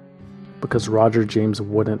CNBC, because Roger James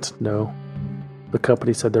wouldn't know. The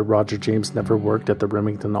company said that Roger James never worked at the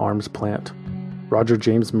Remington Arms plant. Roger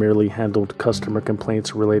James merely handled customer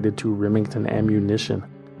complaints related to Remington ammunition,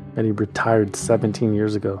 and he retired 17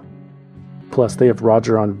 years ago. Plus, they have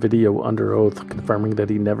Roger on video under oath confirming that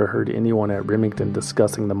he never heard anyone at Remington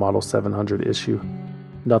discussing the Model 700 issue.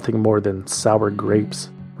 Nothing more than sour grapes,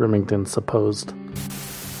 Remington supposed.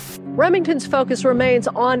 Remington's focus remains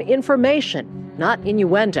on information, not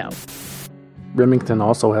innuendo. Remington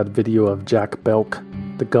also had video of Jack Belk,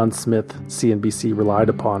 the gunsmith CNBC relied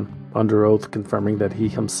upon, under oath confirming that he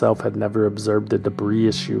himself had never observed the debris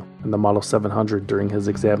issue in the Model 700 during his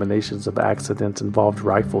examinations of accident-involved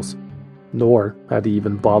rifles, nor had he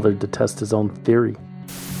even bothered to test his own theory.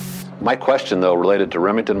 My question, though, related to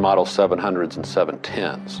Remington Model 700s and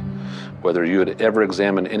 710s, whether you had ever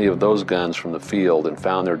examined any of those guns from the field and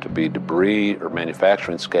found there to be debris or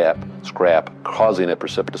manufacturing scrap causing a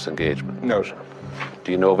precipitous engagement. No, sir.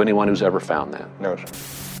 Do you know of anyone who's ever found that? No, sir.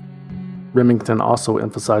 Remington also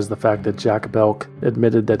emphasized the fact that Jack Belk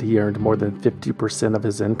admitted that he earned more than 50% of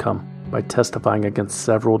his income by testifying against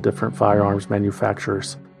several different firearms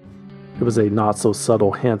manufacturers. It was a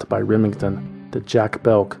not-so-subtle hint by Remington that Jack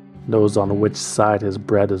Belk knows on which side his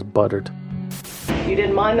bread is buttered. You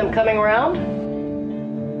didn't mind them coming around?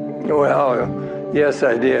 Well, yes,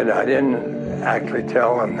 I did. I didn't actually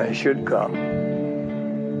tell them they should come.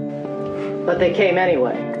 But they came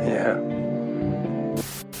anyway. Yeah.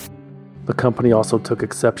 The company also took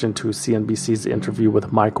exception to CNBC's interview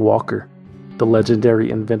with Mike Walker, the legendary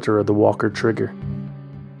inventor of the Walker trigger.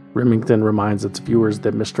 Remington reminds its viewers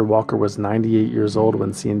that Mr. Walker was 98 years old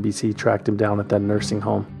when CNBC tracked him down at that nursing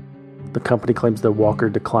home. The company claims that Walker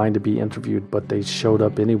declined to be interviewed, but they showed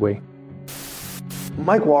up anyway.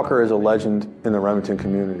 Mike Walker is a legend in the Remington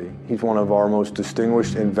community. He's one of our most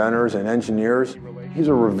distinguished inventors and engineers. He's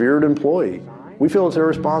a revered employee. We feel it's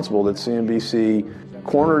irresponsible that CNBC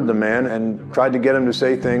cornered the man and tried to get him to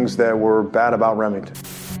say things that were bad about Remington.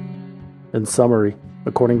 In summary,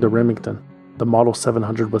 according to Remington, the Model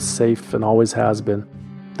 700 was safe and always has been.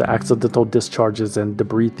 The accidental discharges and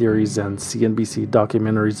debris theories and CNBC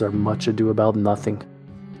documentaries are much ado about nothing.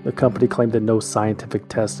 The company claimed that no scientific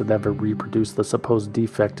test had ever reproduced the supposed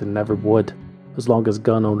defect and never would, as long as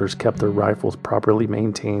gun owners kept their rifles properly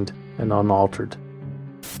maintained and unaltered.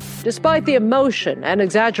 Despite the emotion and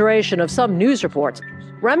exaggeration of some news reports,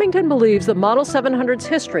 Remington believes the Model 700's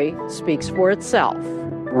history speaks for itself.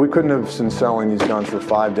 We couldn't have been selling these guns for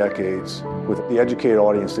 5 decades with the educated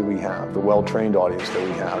audience that we have, the well-trained audience that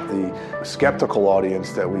we have, the skeptical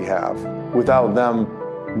audience that we have, without them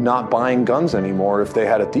not buying guns anymore if they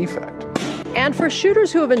had a defect. And for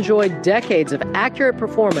shooters who have enjoyed decades of accurate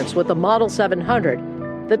performance with the Model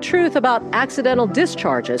 700, the truth about accidental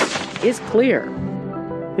discharges is clear.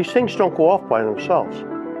 These things don't go off by themselves.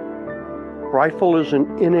 Rifle is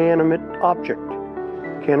an inanimate object.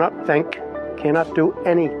 Cannot think, cannot do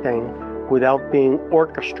anything without being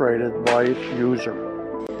orchestrated by its user.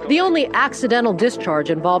 The only accidental discharge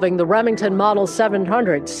involving the Remington Model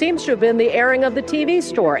 700 seems to have been the airing of the TV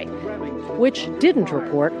story, which didn't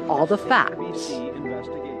report all the facts.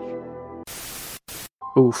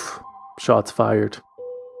 Oof, shots fired.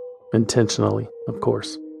 Intentionally, of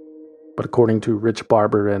course. But according to Rich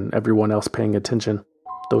Barber and everyone else paying attention,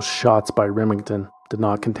 those shots by Remington did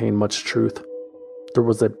not contain much truth. There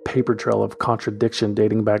was a paper trail of contradiction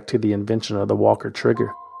dating back to the invention of the Walker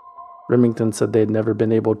trigger. Remington said they had never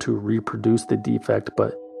been able to reproduce the defect,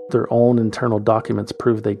 but their own internal documents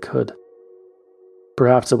proved they could.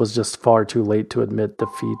 Perhaps it was just far too late to admit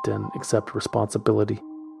defeat and accept responsibility.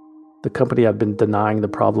 The company had been denying the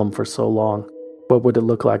problem for so long. What would it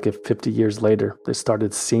look like if 50 years later they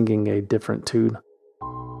started singing a different tune?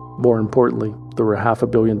 More importantly, there were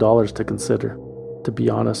 $500 million to consider. To be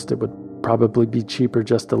honest, it would probably be cheaper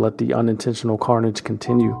just to let the unintentional carnage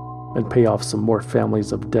continue and pay off some more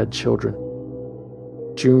families of dead children.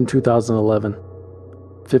 June 2011,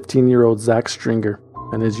 15-year-old Zach Stringer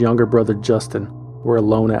and his younger brother Justin were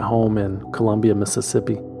alone at home in Columbia,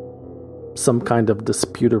 Mississippi. Some kind of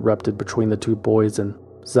dispute erupted between the two boys, and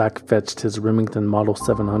Zach fetched his Remington Model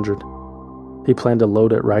 700. He planned to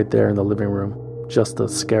load it right there in the living room, just to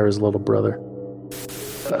scare his little brother.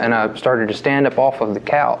 And I started to stand up off of the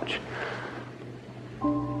couch.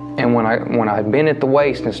 And when I bent at the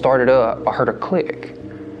waist and started up, I heard a click,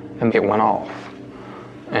 and it went off.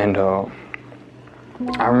 And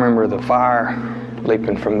I remember the fire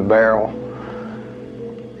leaping from the barrel.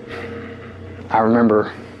 I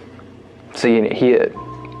remember seeing it hit.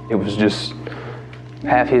 It was just,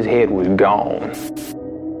 half his head was gone.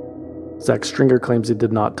 Zach Stringer claims he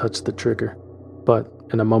did not touch the trigger, but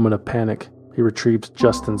in a moment of panic, he retrieved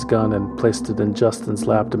Justin's gun and placed it in Justin's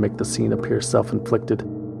lap to make the scene appear self-inflicted.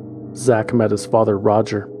 Zach met his father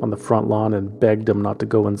Roger on the front lawn and begged him not to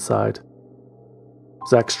go inside.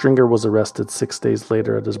 Zach Stringer was arrested 6 days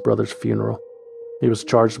later at his brother's funeral. He was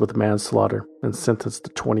charged with manslaughter and sentenced to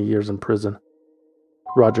 20 years in prison.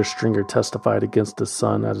 Roger Stringer testified against his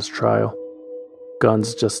son at his trial.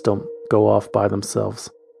 Guns just don't go off by themselves.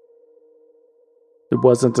 It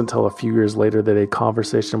wasn't until a few years later that a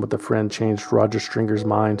conversation with a friend changed Roger Stringer's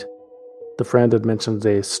mind. The friend had mentioned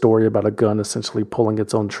a story about a gun essentially pulling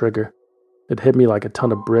its own trigger. It hit me like a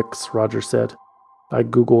ton of bricks, Roger said. I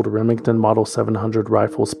Googled Remington Model 700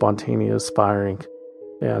 rifle spontaneous firing,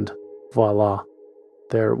 and voila,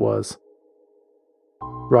 there it was.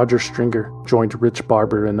 Roger Stringer joined Rich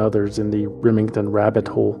Barber and others in the Remington rabbit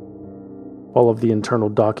hole. All of the internal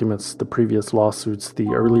documents, the previous lawsuits, the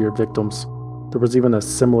earlier victims. There was even a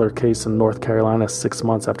similar case in North Carolina 6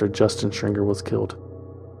 months after Justin Stringer was killed.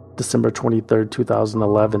 December 23,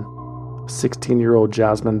 2011, 16-year-old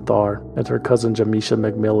Jasmine Thar and her cousin Jamisha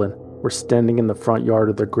McMillan were standing in the front yard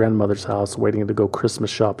of their grandmother's house waiting to go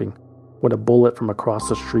Christmas shopping when a bullet from across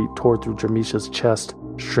the street tore through Jamisha's chest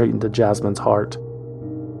straight into Jasmine's heart.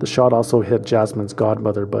 The shot also hit Jasmine's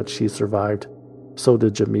godmother, but she survived. So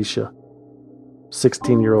did Jamisha.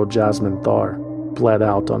 16-year-old Jasmine Thar bled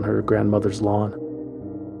out on her grandmother's lawn.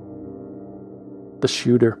 The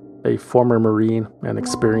shooter, a former Marine and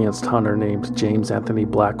experienced hunter named James Anthony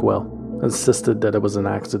Blackwell, insisted that it was an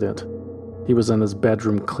accident. He was in his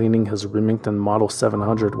bedroom cleaning his Remington Model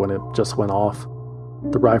 700 when it just went off.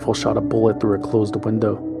 The rifle shot a bullet through a closed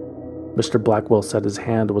window. Mr. Blackwell said his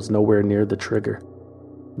hand was nowhere near the trigger.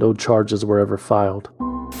 No charges were ever filed.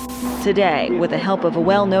 Today, with the help of a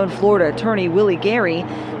well-known Florida attorney, Willie Gary,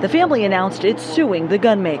 the family announced it's suing the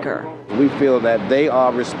gunmaker. We feel that they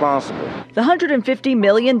are responsible. The $150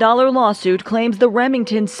 million lawsuit claims the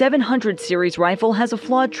Remington 700 series rifle has a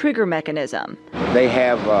flawed trigger mechanism. They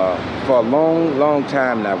have, for a long, long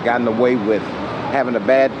time now, gotten away with having a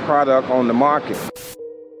bad product on the market.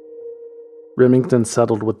 Remington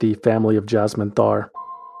settled with the family of Jasmine Thar.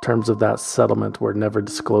 Terms of that settlement were never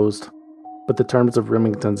disclosed, but the terms of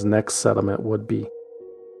Remington's next settlement would be.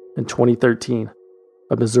 In 2013,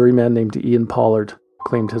 a Missouri man named Ian Pollard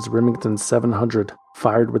claimed his Remington 700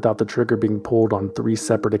 fired without the trigger being pulled on 3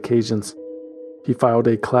 separate occasions. He filed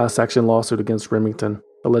a class action lawsuit against Remington,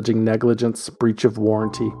 alleging negligence, breach of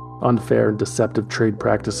warranty, unfair and deceptive trade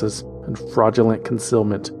practices, and fraudulent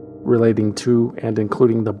concealment relating to and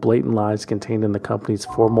including the blatant lies contained in the company's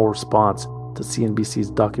formal response to CNBC's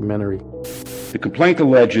documentary. The complaint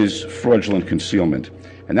alleges fraudulent concealment,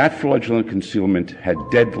 and that fraudulent concealment had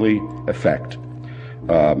deadly effect.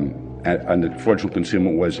 And the fraudulent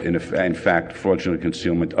concealment was, in fact, fraudulent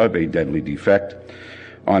concealment of a deadly defect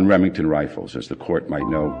on Remington rifles. As the court might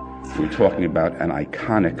know, we're talking about an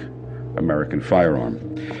iconic American firearm.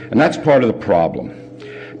 And that's part of the problem.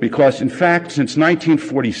 Because, in fact, since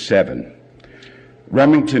 1947,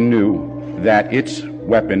 Remington knew that its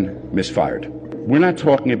weapon misfired. We're not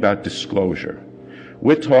talking about disclosure.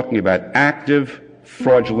 We're talking about active,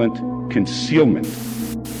 fraudulent concealment.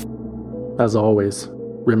 As always,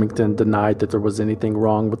 Remington denied that there was anything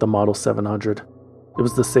wrong with the Model 700. It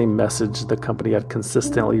was the same message the company had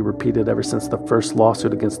consistently repeated ever since the first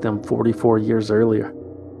lawsuit against them 44 years earlier.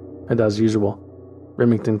 And as usual,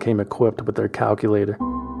 Remington came equipped with their calculator.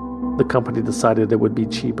 The company decided it would be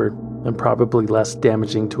cheaper and probably less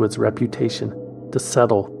damaging to its reputation to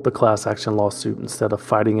settle the class action lawsuit instead of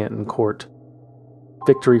fighting it in court.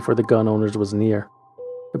 Victory for the gun owners was near.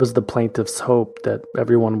 It was the plaintiff's hope that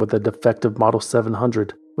everyone with a defective Model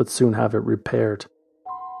 700 would soon have it repaired.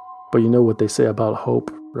 But you know what they say about hope,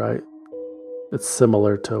 right? It's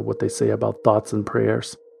similar to what they say about thoughts and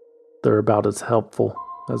prayers. They're about as helpful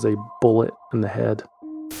as a bullet in the head.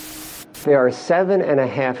 There are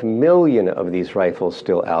 7.5 million of these rifles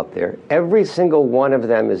still out there. Every single one of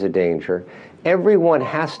them is a danger. Everyone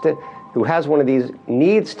who has one of these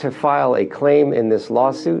needs to file a claim in this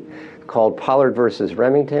lawsuit called Pollard versus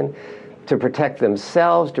Remington to protect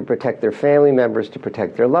themselves, to protect their family members, to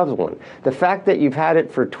protect their loved one. The fact that you've had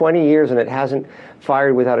it for 20 years and it hasn't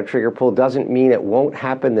fired without a trigger pull doesn't mean it won't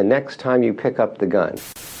happen the next time you pick up the gun.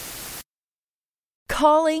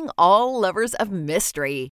 Calling all lovers of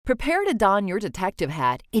mystery. Prepare to don your detective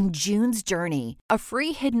hat in June's Journey, a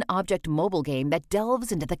free hidden object mobile game that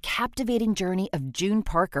delves into the captivating journey of June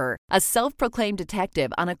Parker, a self-proclaimed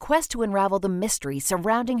detective on a quest to unravel the mystery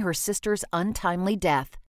surrounding her sister's untimely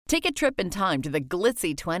death. Take a trip in time to the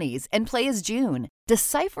glitzy 20s and play as June,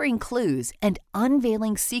 deciphering clues and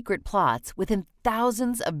unveiling secret plots within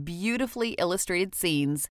thousands of beautifully illustrated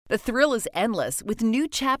scenes. The thrill is endless with new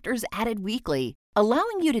chapters added weekly,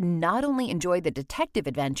 allowing you to not only enjoy the detective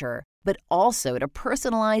adventure, but also to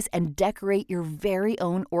personalize and decorate your very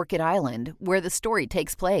own Orchid Island where the story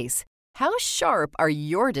takes place. How sharp are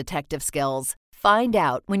your detective skills? Find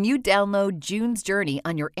out when you download June's Journey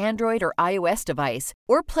on your Android or iOS device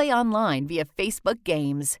or play online via Facebook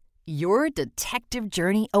Games. Your detective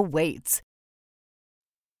journey awaits.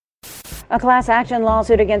 A class action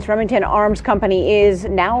lawsuit against Remington Arms Company is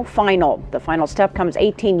now final. The final step comes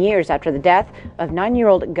 18 years after the death of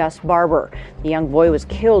 9-year-old Gus Barber. The young boy was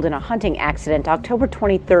killed in a hunting accident October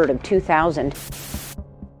 23rd of 2000.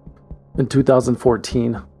 In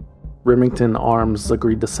 2014, Remington Arms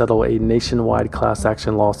agreed to settle a nationwide class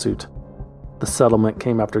action lawsuit. The settlement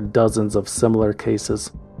came after dozens of similar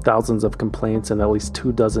cases, thousands of complaints, and at least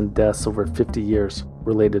 24 deaths over 50 years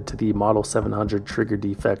related to the Model 700 trigger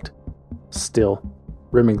defect. Still,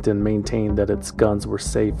 Remington maintained that its guns were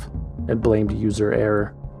safe and blamed user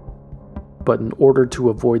error. But in order to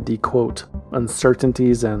avoid the, quote,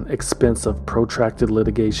 uncertainties and expense of protracted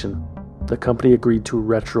litigation, the company agreed to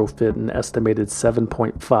retrofit an estimated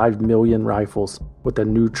 7.5 million rifles with a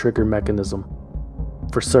new trigger mechanism.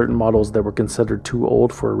 For certain models that were considered too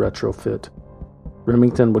old for a retrofit,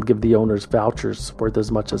 Remington would give the owners vouchers worth as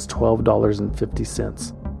much as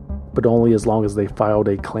 $12.50, but only as long as they filed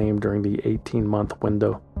a claim during the 18-month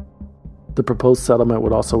window. The proposed settlement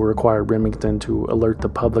would also require Remington to alert the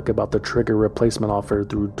public about the trigger replacement offer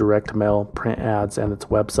through direct mail, print ads, and its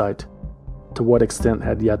website. To what extent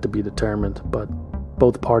had yet to be determined, but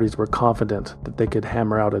both parties were confident that they could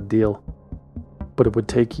hammer out a deal. But it would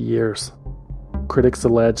take years. Critics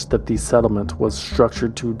alleged that the settlement was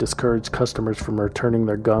structured to discourage customers from returning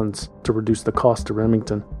their guns to reduce the cost to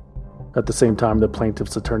Remington. At the same time, the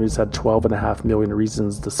plaintiff's attorneys had 12.5 million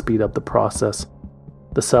reasons to speed up the process.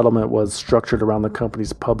 The settlement was structured around the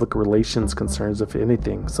company's public relations concerns, if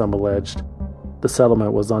anything, some alleged. The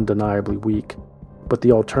settlement was undeniably weak, but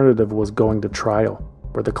the alternative was going to trial,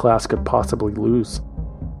 where the class could possibly lose.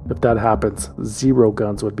 If that happens, 0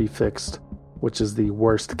 guns would be fixed, which is the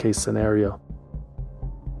worst-case scenario.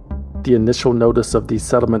 The initial notice of the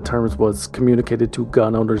settlement terms was communicated to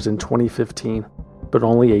gun owners in 2015, but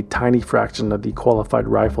only a tiny fraction of the qualified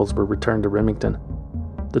rifles were returned to Remington.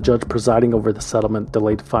 The judge presiding over the settlement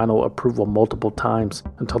delayed final approval multiple times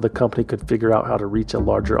until the company could figure out how to reach a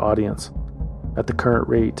larger audience. At the current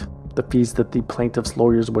rate, the fees that the plaintiff's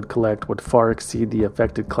lawyers would collect would far exceed the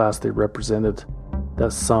affected class they represented.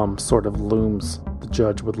 That sum sort of looms, the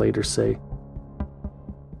judge would later say.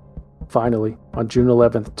 Finally, on June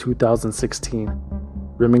 11, 2016,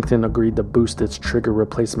 Remington agreed to boost its trigger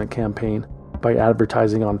replacement campaign by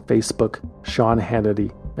advertising on Facebook, Sean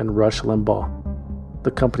Hannity, and Rush Limbaugh.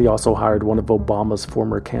 The company also hired one of Obama's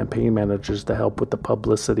former campaign managers to help with the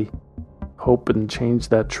publicity. Hope and change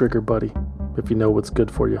that trigger, buddy, if you know what's good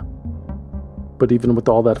for you. But even with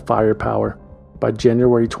all that firepower, by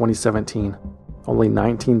January 2017, only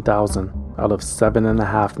 19,000 out of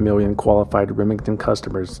 7.5 million qualified Remington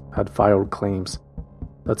customers had filed claims.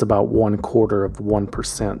 That's about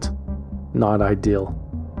 0.25%. Not ideal.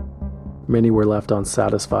 Many were left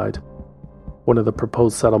unsatisfied. One of the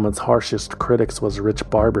proposed settlement's harshest critics was Rich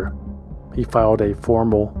Barber. He filed a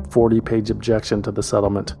formal 40-page objection to the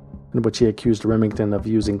settlement, in which he accused Remington of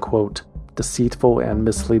using, quote, deceitful and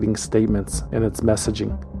misleading statements in its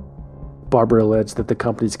messaging. Barber alleged that the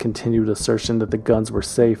company's continued assertion that the guns were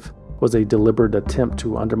safe was a deliberate attempt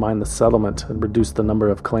to undermine the settlement and reduce the number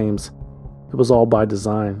of claims. It was all by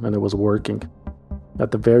design, and it was working.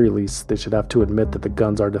 At the very least, they should have to admit that the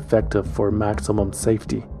guns are defective for maximum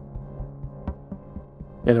safety.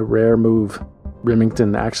 In a rare move,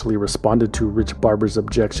 Remington actually responded to Rich Barber's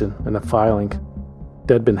objection in a filing.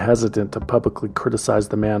 They had been hesitant to publicly criticize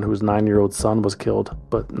the man whose 9-year-old son was killed,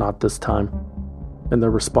 but not this time. In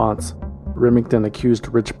their response, Remington accused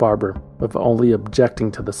Rich Barber of only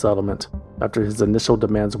objecting to the settlement after his initial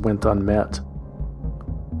demands went unmet.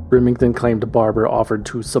 Remington claimed Barber offered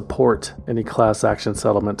to support any class action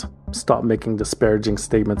settlement, stop making disparaging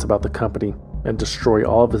statements about the company, and destroy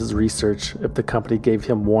all of his research if the company gave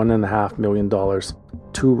him $1.5 million,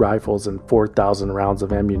 2 rifles, and 4,000 rounds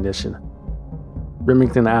of ammunition.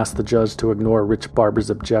 Remington asked the judge to ignore Rich Barber's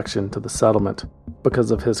objection to the settlement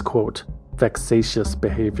because of his, quote, vexatious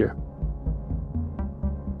behavior.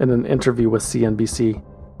 In an interview with CNBC,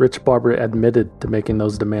 Rich Barber admitted to making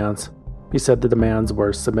those demands. He said the demands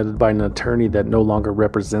were submitted by an attorney that no longer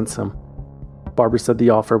represents him. Barber said the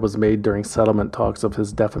offer was made during settlement talks of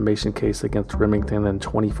his defamation case against Remington in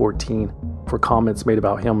 2014 for comments made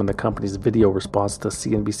about him in the company's video response to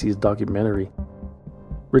CNBC's documentary.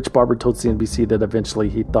 Rich Barber told CNBC that eventually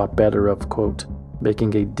he thought better of, quote,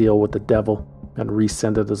 making a deal with the devil and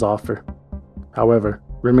rescinded his offer. However,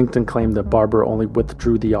 Remington claimed that Barber only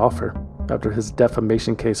withdrew the offer after his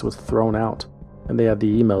defamation case was thrown out, and they had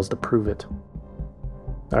the emails to prove it.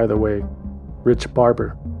 Either way, Rich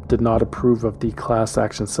Barber did not approve of the class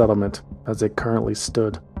action settlement as it currently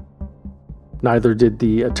stood. Neither did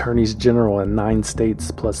the attorneys general in 9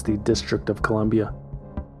 states plus the District of Columbia.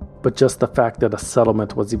 But just the fact that a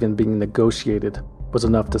settlement was even being negotiated was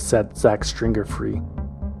enough to set Zach Stringer free.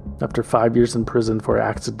 After 5 years in prison for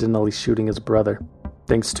accidentally shooting his brother,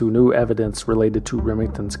 thanks to new evidence related to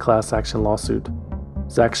Remington's class action lawsuit,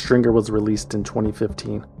 Zach Stringer was released in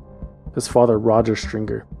 2015. His father, Roger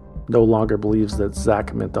Stringer, no longer believes that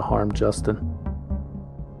Zach meant to harm Justin.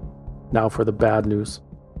 Now for the bad news.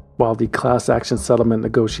 While the class action settlement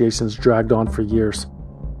negotiations dragged on for years,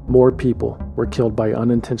 more people were killed by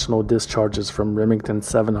unintentional discharges from Remington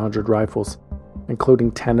 700 rifles,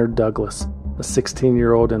 including Tanner Douglas, a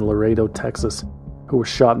 16-year-old in Laredo, Texas, who was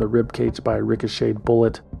shot in the ribcage by a ricocheted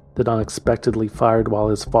bullet that unexpectedly fired while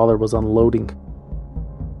his father was unloading.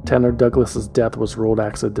 Tanner Douglas's death was ruled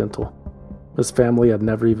accidental. His family had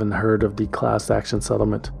never even heard of the class action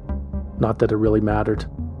settlement. Not that it really mattered.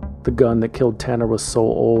 The gun that killed Tanner was so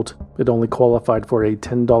old, it only qualified for a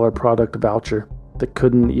 $10 product voucher that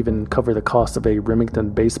couldn't even cover the cost of a Remington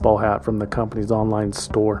baseball hat from the company's online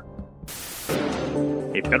store.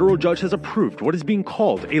 A federal judge has approved what is being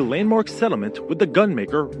called a landmark settlement with the gun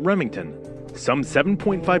maker Remington. Some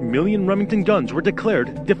 7.5 million Remington guns were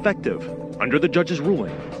declared defective. Under the judge's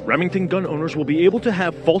ruling, Remington gun owners will be able to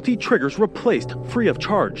have faulty triggers replaced free of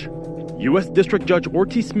charge. U.S. District Judge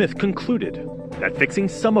Ortiz Smith concluded that fixing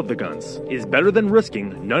some of the guns is better than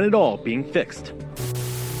risking none at all being fixed.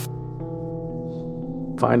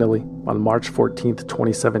 Finally, on March 14,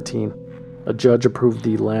 2017, a judge approved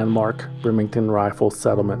the landmark Remington rifle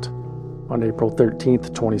settlement. On April 13,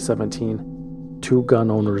 2017, 2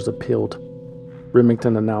 gun owners appealed.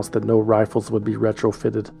 Remington announced that no rifles would be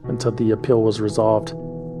retrofitted until the appeal was resolved,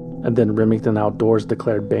 and then Remington Outdoors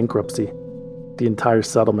declared bankruptcy. The entire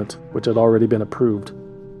settlement, which had already been approved,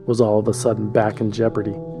 was all of a sudden back in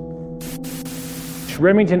jeopardy.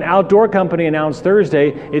 Remington Outdoor Company announced Thursday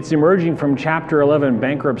it's emerging from Chapter 11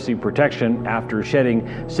 bankruptcy protection after shedding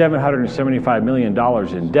 $775 million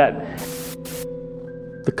in debt.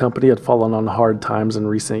 The company had fallen on hard times in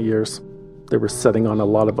recent years. They were sitting on a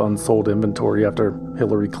lot of unsold inventory after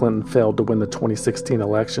Hillary Clinton failed to win the 2016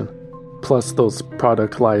 election. Plus, those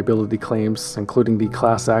product liability claims, including the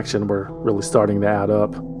class action, were really starting to add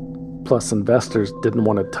up. Plus, investors didn't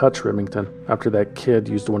want to touch Remington after that kid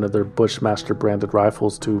used one of their Bushmaster-branded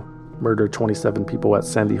rifles to murder 27 people at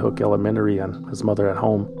Sandy Hook Elementary and his mother at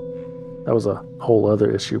home. That was a whole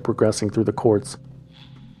other issue progressing through the courts.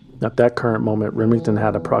 At that current moment, Remington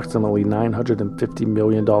had approximately $950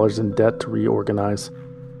 million in debt to reorganize.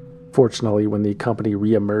 Fortunately, when the company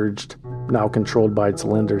reemerged, now controlled by its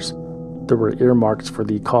lenders, there were earmarks for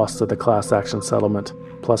the costs of the class action settlement,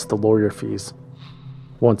 plus the lawyer fees.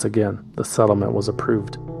 Once again, the settlement was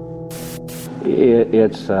approved.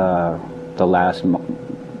 It's the last,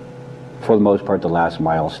 for the most part, the last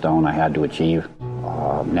milestone I had to achieve.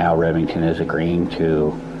 Now Remington is agreeing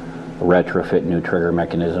to retrofit new trigger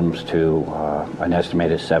mechanisms to an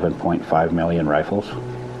estimated 7.5 million rifles.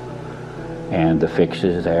 And the fix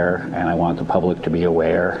is there, and I want the public to be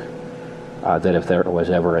aware that if there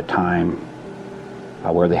was ever a time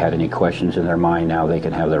where they had any questions in their mind, now they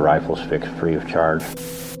can have their rifles fixed free of charge.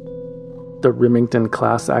 The Remington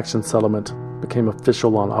class action settlement became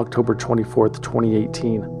official on October 24th,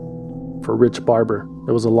 2018. For Rich Barber,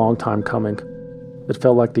 it was a long time coming. It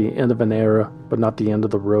felt like the end of an era, but not the end of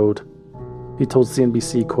the road. He told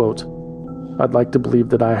CNBC, quote, "I'd like to believe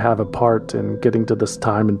that I have a part in getting to this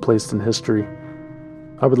time and place in history.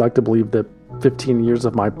 I would like to believe that 15 years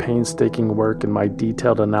of my painstaking work and my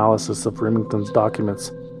detailed analysis of Remington's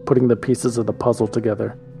documents, putting the pieces of the puzzle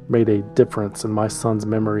together, made a difference in my son's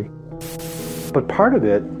memory." But part of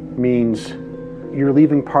it means you're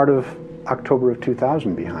leaving part of October of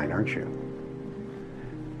 2000 behind, aren't you?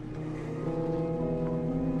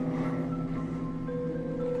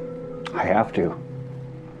 I have to.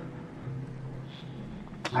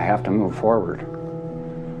 I have to move forward.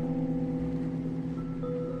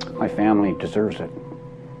 My family deserves it.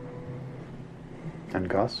 And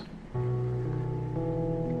Gus?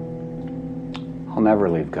 I'll never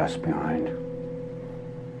leave Gus behind.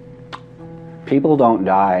 People don't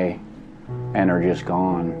die and are just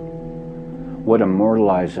gone. What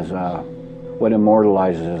immortalizes us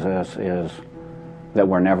is that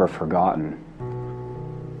we're never forgotten.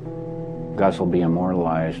 Gus will be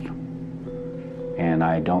immortalized, and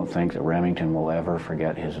I don't think that Remington will ever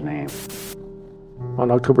forget his name. On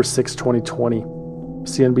October 6, 2020,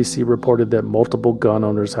 CNBC reported that multiple gun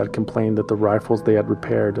owners had complained that the rifles they had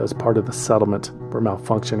repaired as part of the settlement were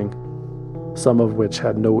malfunctioning, some of which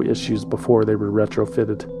had no issues before they were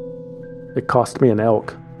retrofitted. "It cost me an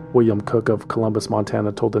elk," William Cook of Columbus,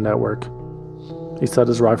 Montana told the network. He said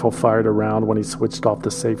his rifle fired a round when he switched off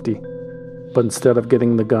the safety, but instead of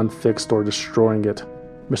getting the gun fixed or destroying it,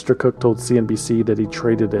 Mr. Cook told CNBC that he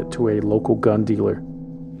traded it to a local gun dealer.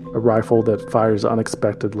 A rifle that fires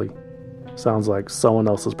unexpectedly. Sounds like someone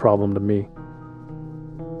else's problem to me.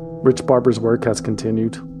 Rich Barber's work has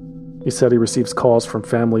continued. He said he receives calls from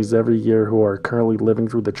families every year who are currently living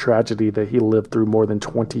through the tragedy that he lived through more than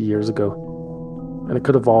 20 years ago. And it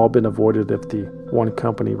could have all been avoided if the one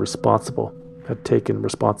company responsible had taken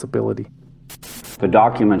responsibility. The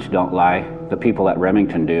documents don't lie, the people at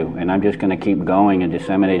Remington do, and I'm just going to keep going and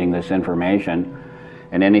disseminating this information,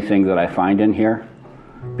 and anything that I find in here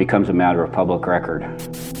becomes a matter of public record.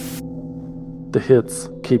 The hits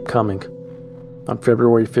keep coming. On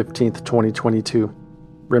February 15th, 2022,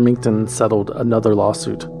 Remington settled another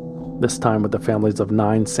lawsuit, this time with the families of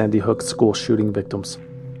 9 Sandy Hook school shooting victims,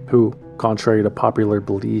 who, contrary to popular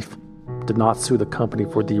belief, did not sue the company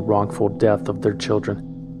for the wrongful death of their children.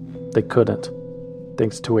 They couldn't,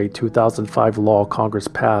 thanks to a 2005 law Congress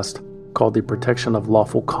passed called the Protection of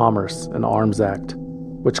Lawful Commerce and Arms Act,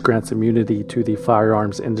 which grants immunity to the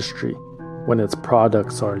firearms industry when its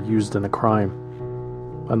products are used in a crime,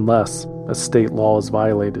 unless a state law is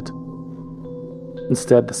violated.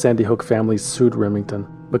 Instead, the Sandy Hook family sued Remington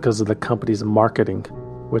because of the company's marketing,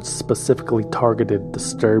 which specifically targeted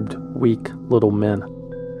disturbed, weak little men.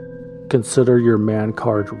 "Consider your man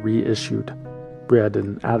card reissued," read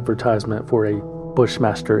an advertisement for a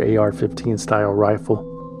Bushmaster AR-15 style rifle,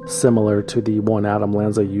 similar to the one Adam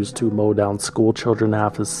Lanza used to mow down school children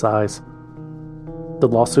half his size. The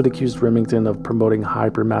lawsuit accused Remington of promoting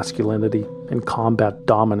hypermasculinity and combat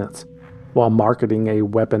dominance, while marketing a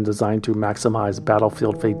weapon designed to maximize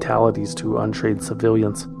battlefield fatalities to untrained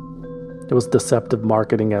civilians. It was deceptive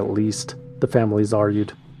marketing, at least, the families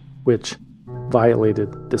argued, which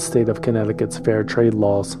violated the state of Connecticut's fair trade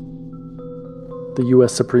laws. The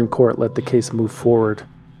U.S. Supreme Court let the case move forward,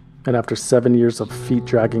 and after 7 years of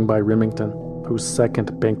feet-dragging by Remington, whose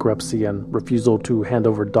second bankruptcy and refusal to hand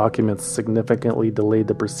over documents significantly delayed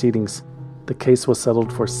the proceedings, the case was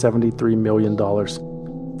settled for $73 million,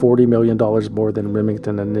 $40 million more than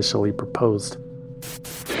Remington initially proposed.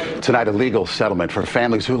 Tonight, a legal settlement for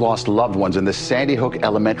families who lost loved ones in the Sandy Hook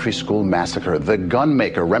Elementary School massacre. The gun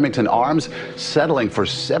maker, Remington Arms, settling for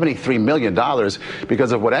 $73 million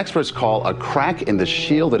because of what experts call a crack in the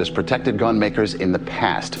shield that has protected gun makers in the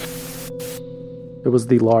past. It was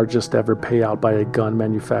the largest ever payout by a gun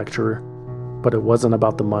manufacturer, but it wasn't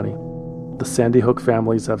about the money. The Sandy Hook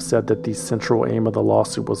families have said that the central aim of the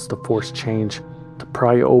lawsuit was to force change, to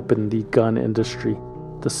pry open the gun industry,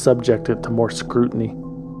 to subject it to more scrutiny,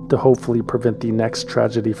 to hopefully prevent the next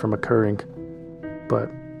tragedy from occurring.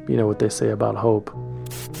 But you know what they say about hope.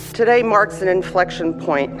 Today marks an inflection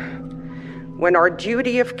point when our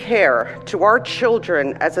duty of care to our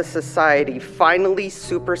children as a society finally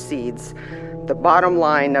supersedes the bottom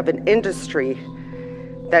line of an industry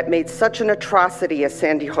that made such an atrocity as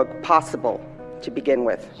Sandy Hook possible to begin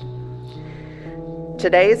with.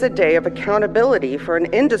 Today is a day of accountability for an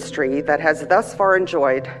industry that has thus far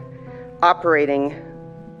enjoyed operating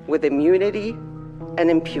with immunity and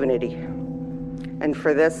impunity. And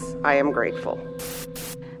for this, I am grateful.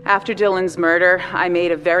 After Dylan's murder, I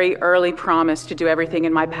made a very early promise to do everything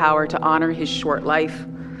in my power to honor his short life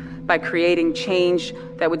by creating change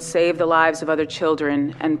that would save the lives of other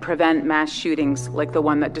children and prevent mass shootings like the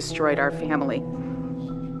one that destroyed our family.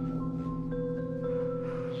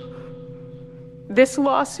 This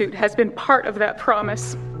lawsuit has been part of that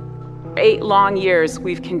promise. 8 long years,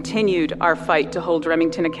 we've continued our fight to hold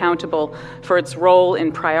Remington accountable for its role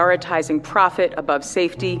in prioritizing profit above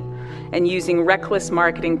safety and using reckless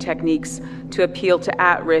marketing techniques to appeal to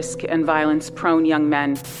at-risk and violence-prone young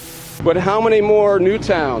men. But how many more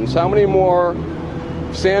Newtowns, how many more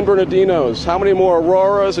San Bernardinos, how many more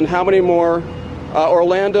Auroras, and how many more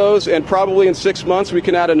Orlandos, and probably in 6 months we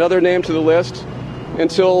can add another name to the list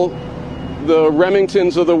until the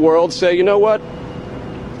Remingtons of the world say, you know what?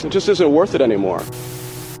 It just isn't worth it anymore.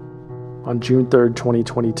 On June 3rd,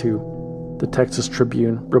 2022, the Texas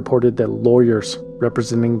Tribune reported that lawyers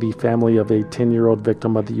representing the family of a 10-year-old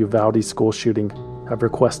victim of the Uvalde school shooting have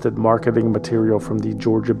requested marketing material from the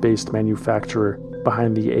Georgia-based manufacturer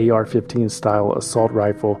behind the AR-15 style assault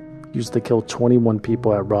rifle used to kill 21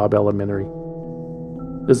 people at Robb Elementary.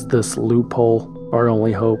 Is this loophole our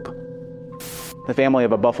only hope? The family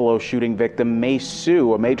of a Buffalo shooting victim may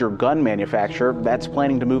sue a major gun manufacturer that's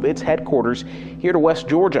planning to move its headquarters here to West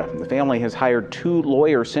Georgia. The family has hired 2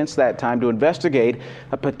 lawyers since that time to investigate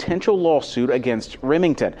a potential lawsuit against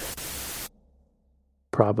Remington.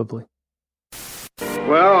 Probably.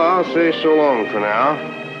 Well, I'll say so long for now.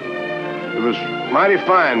 It was mighty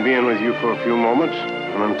fine being with you for a few moments.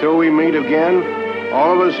 And until we meet again,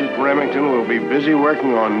 all of us at Remington will be busy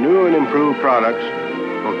working on new and improved products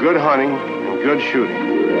for good hunting and good shooting.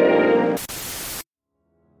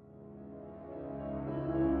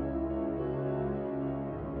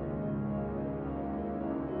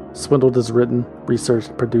 Swindled is written,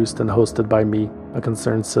 researched, produced, and hosted by me, a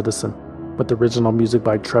concerned citizen, with original music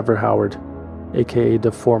by Trevor Howard, aka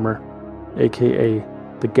Deformer, aka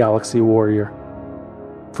the Galaxy Warrior.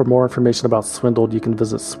 For more information about Swindled, you can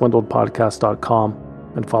visit swindledpodcast.com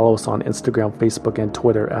and follow us on Instagram, Facebook, and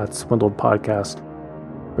Twitter at Swindled Podcast.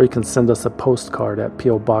 Or you can send us a postcard at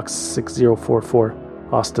P.O. Box 6044,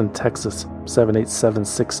 Austin, Texas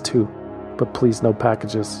 78762. But please, no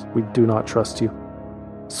packages. We do not trust you.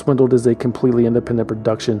 Swindled is a completely independent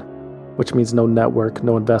production, which means no network,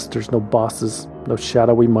 no investors, no bosses, no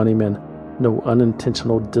shadowy money men, no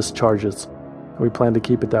unintentional discharges. And we plan to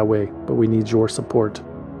keep it that way, but we need your support.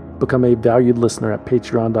 Become a valued listener at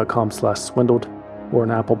patreon.com/swindled. or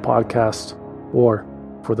an Apple Podcast, or,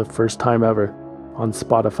 for the first time ever, on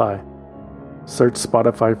Spotify. Search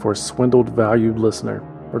Spotify for Swindled Valued Listener,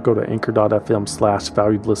 or go to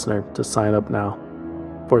anchor.fm/valued listener to sign up now.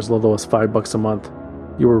 For as little as $5 a month,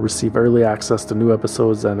 you will receive early access to new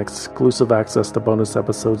episodes and exclusive access to bonus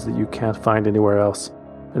episodes that you can't find anywhere else.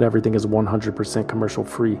 And everything is 100% commercial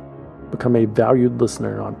free. Become a valued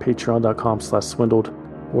listener on patreon.com/swindled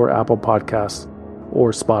or Apple Podcasts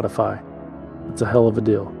or Spotify. It's a hell of a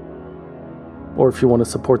deal. Or if you want to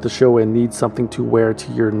support the show and need something to wear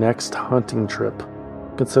to your next hunting trip,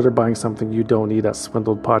 consider buying something you don't need at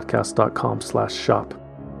swindledpodcast.com/shop.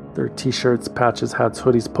 There are t-shirts, patches, hats,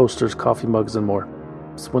 hoodies, posters, coffee mugs, and more.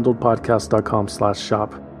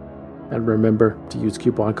 swindledpodcast.com/shop. And remember to use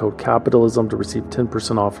coupon code CAPITALISM to receive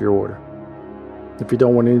 10% off your order. If you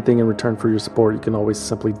don't want anything in return for your support, you can always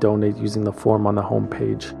simply donate using the form on the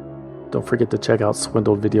homepage. Don't forget to check out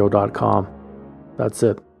swindledvideo.com. That's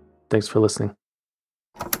it. Thanks for listening.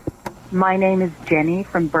 My name is Jenny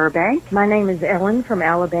from Burbank. My name is Ellen from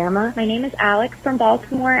Alabama. My name is Alex from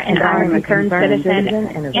Baltimore, and I am a concerned citizen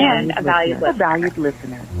and a valued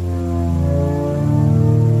listener.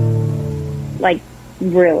 Like,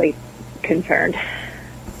 really concerned.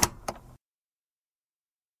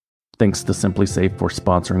 Thanks to Simply Safe for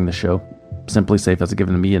sponsoring the show. Simply Safe has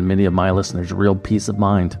given me and many of my listeners real peace of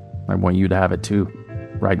mind. I want you to have it too.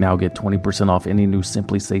 Right now, get 20% off any new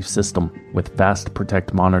Simply Safe system with Fast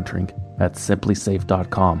Protect monitoring at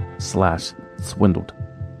simplysafe.com/swindled.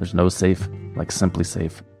 There's no safe like Simply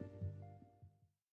Safe.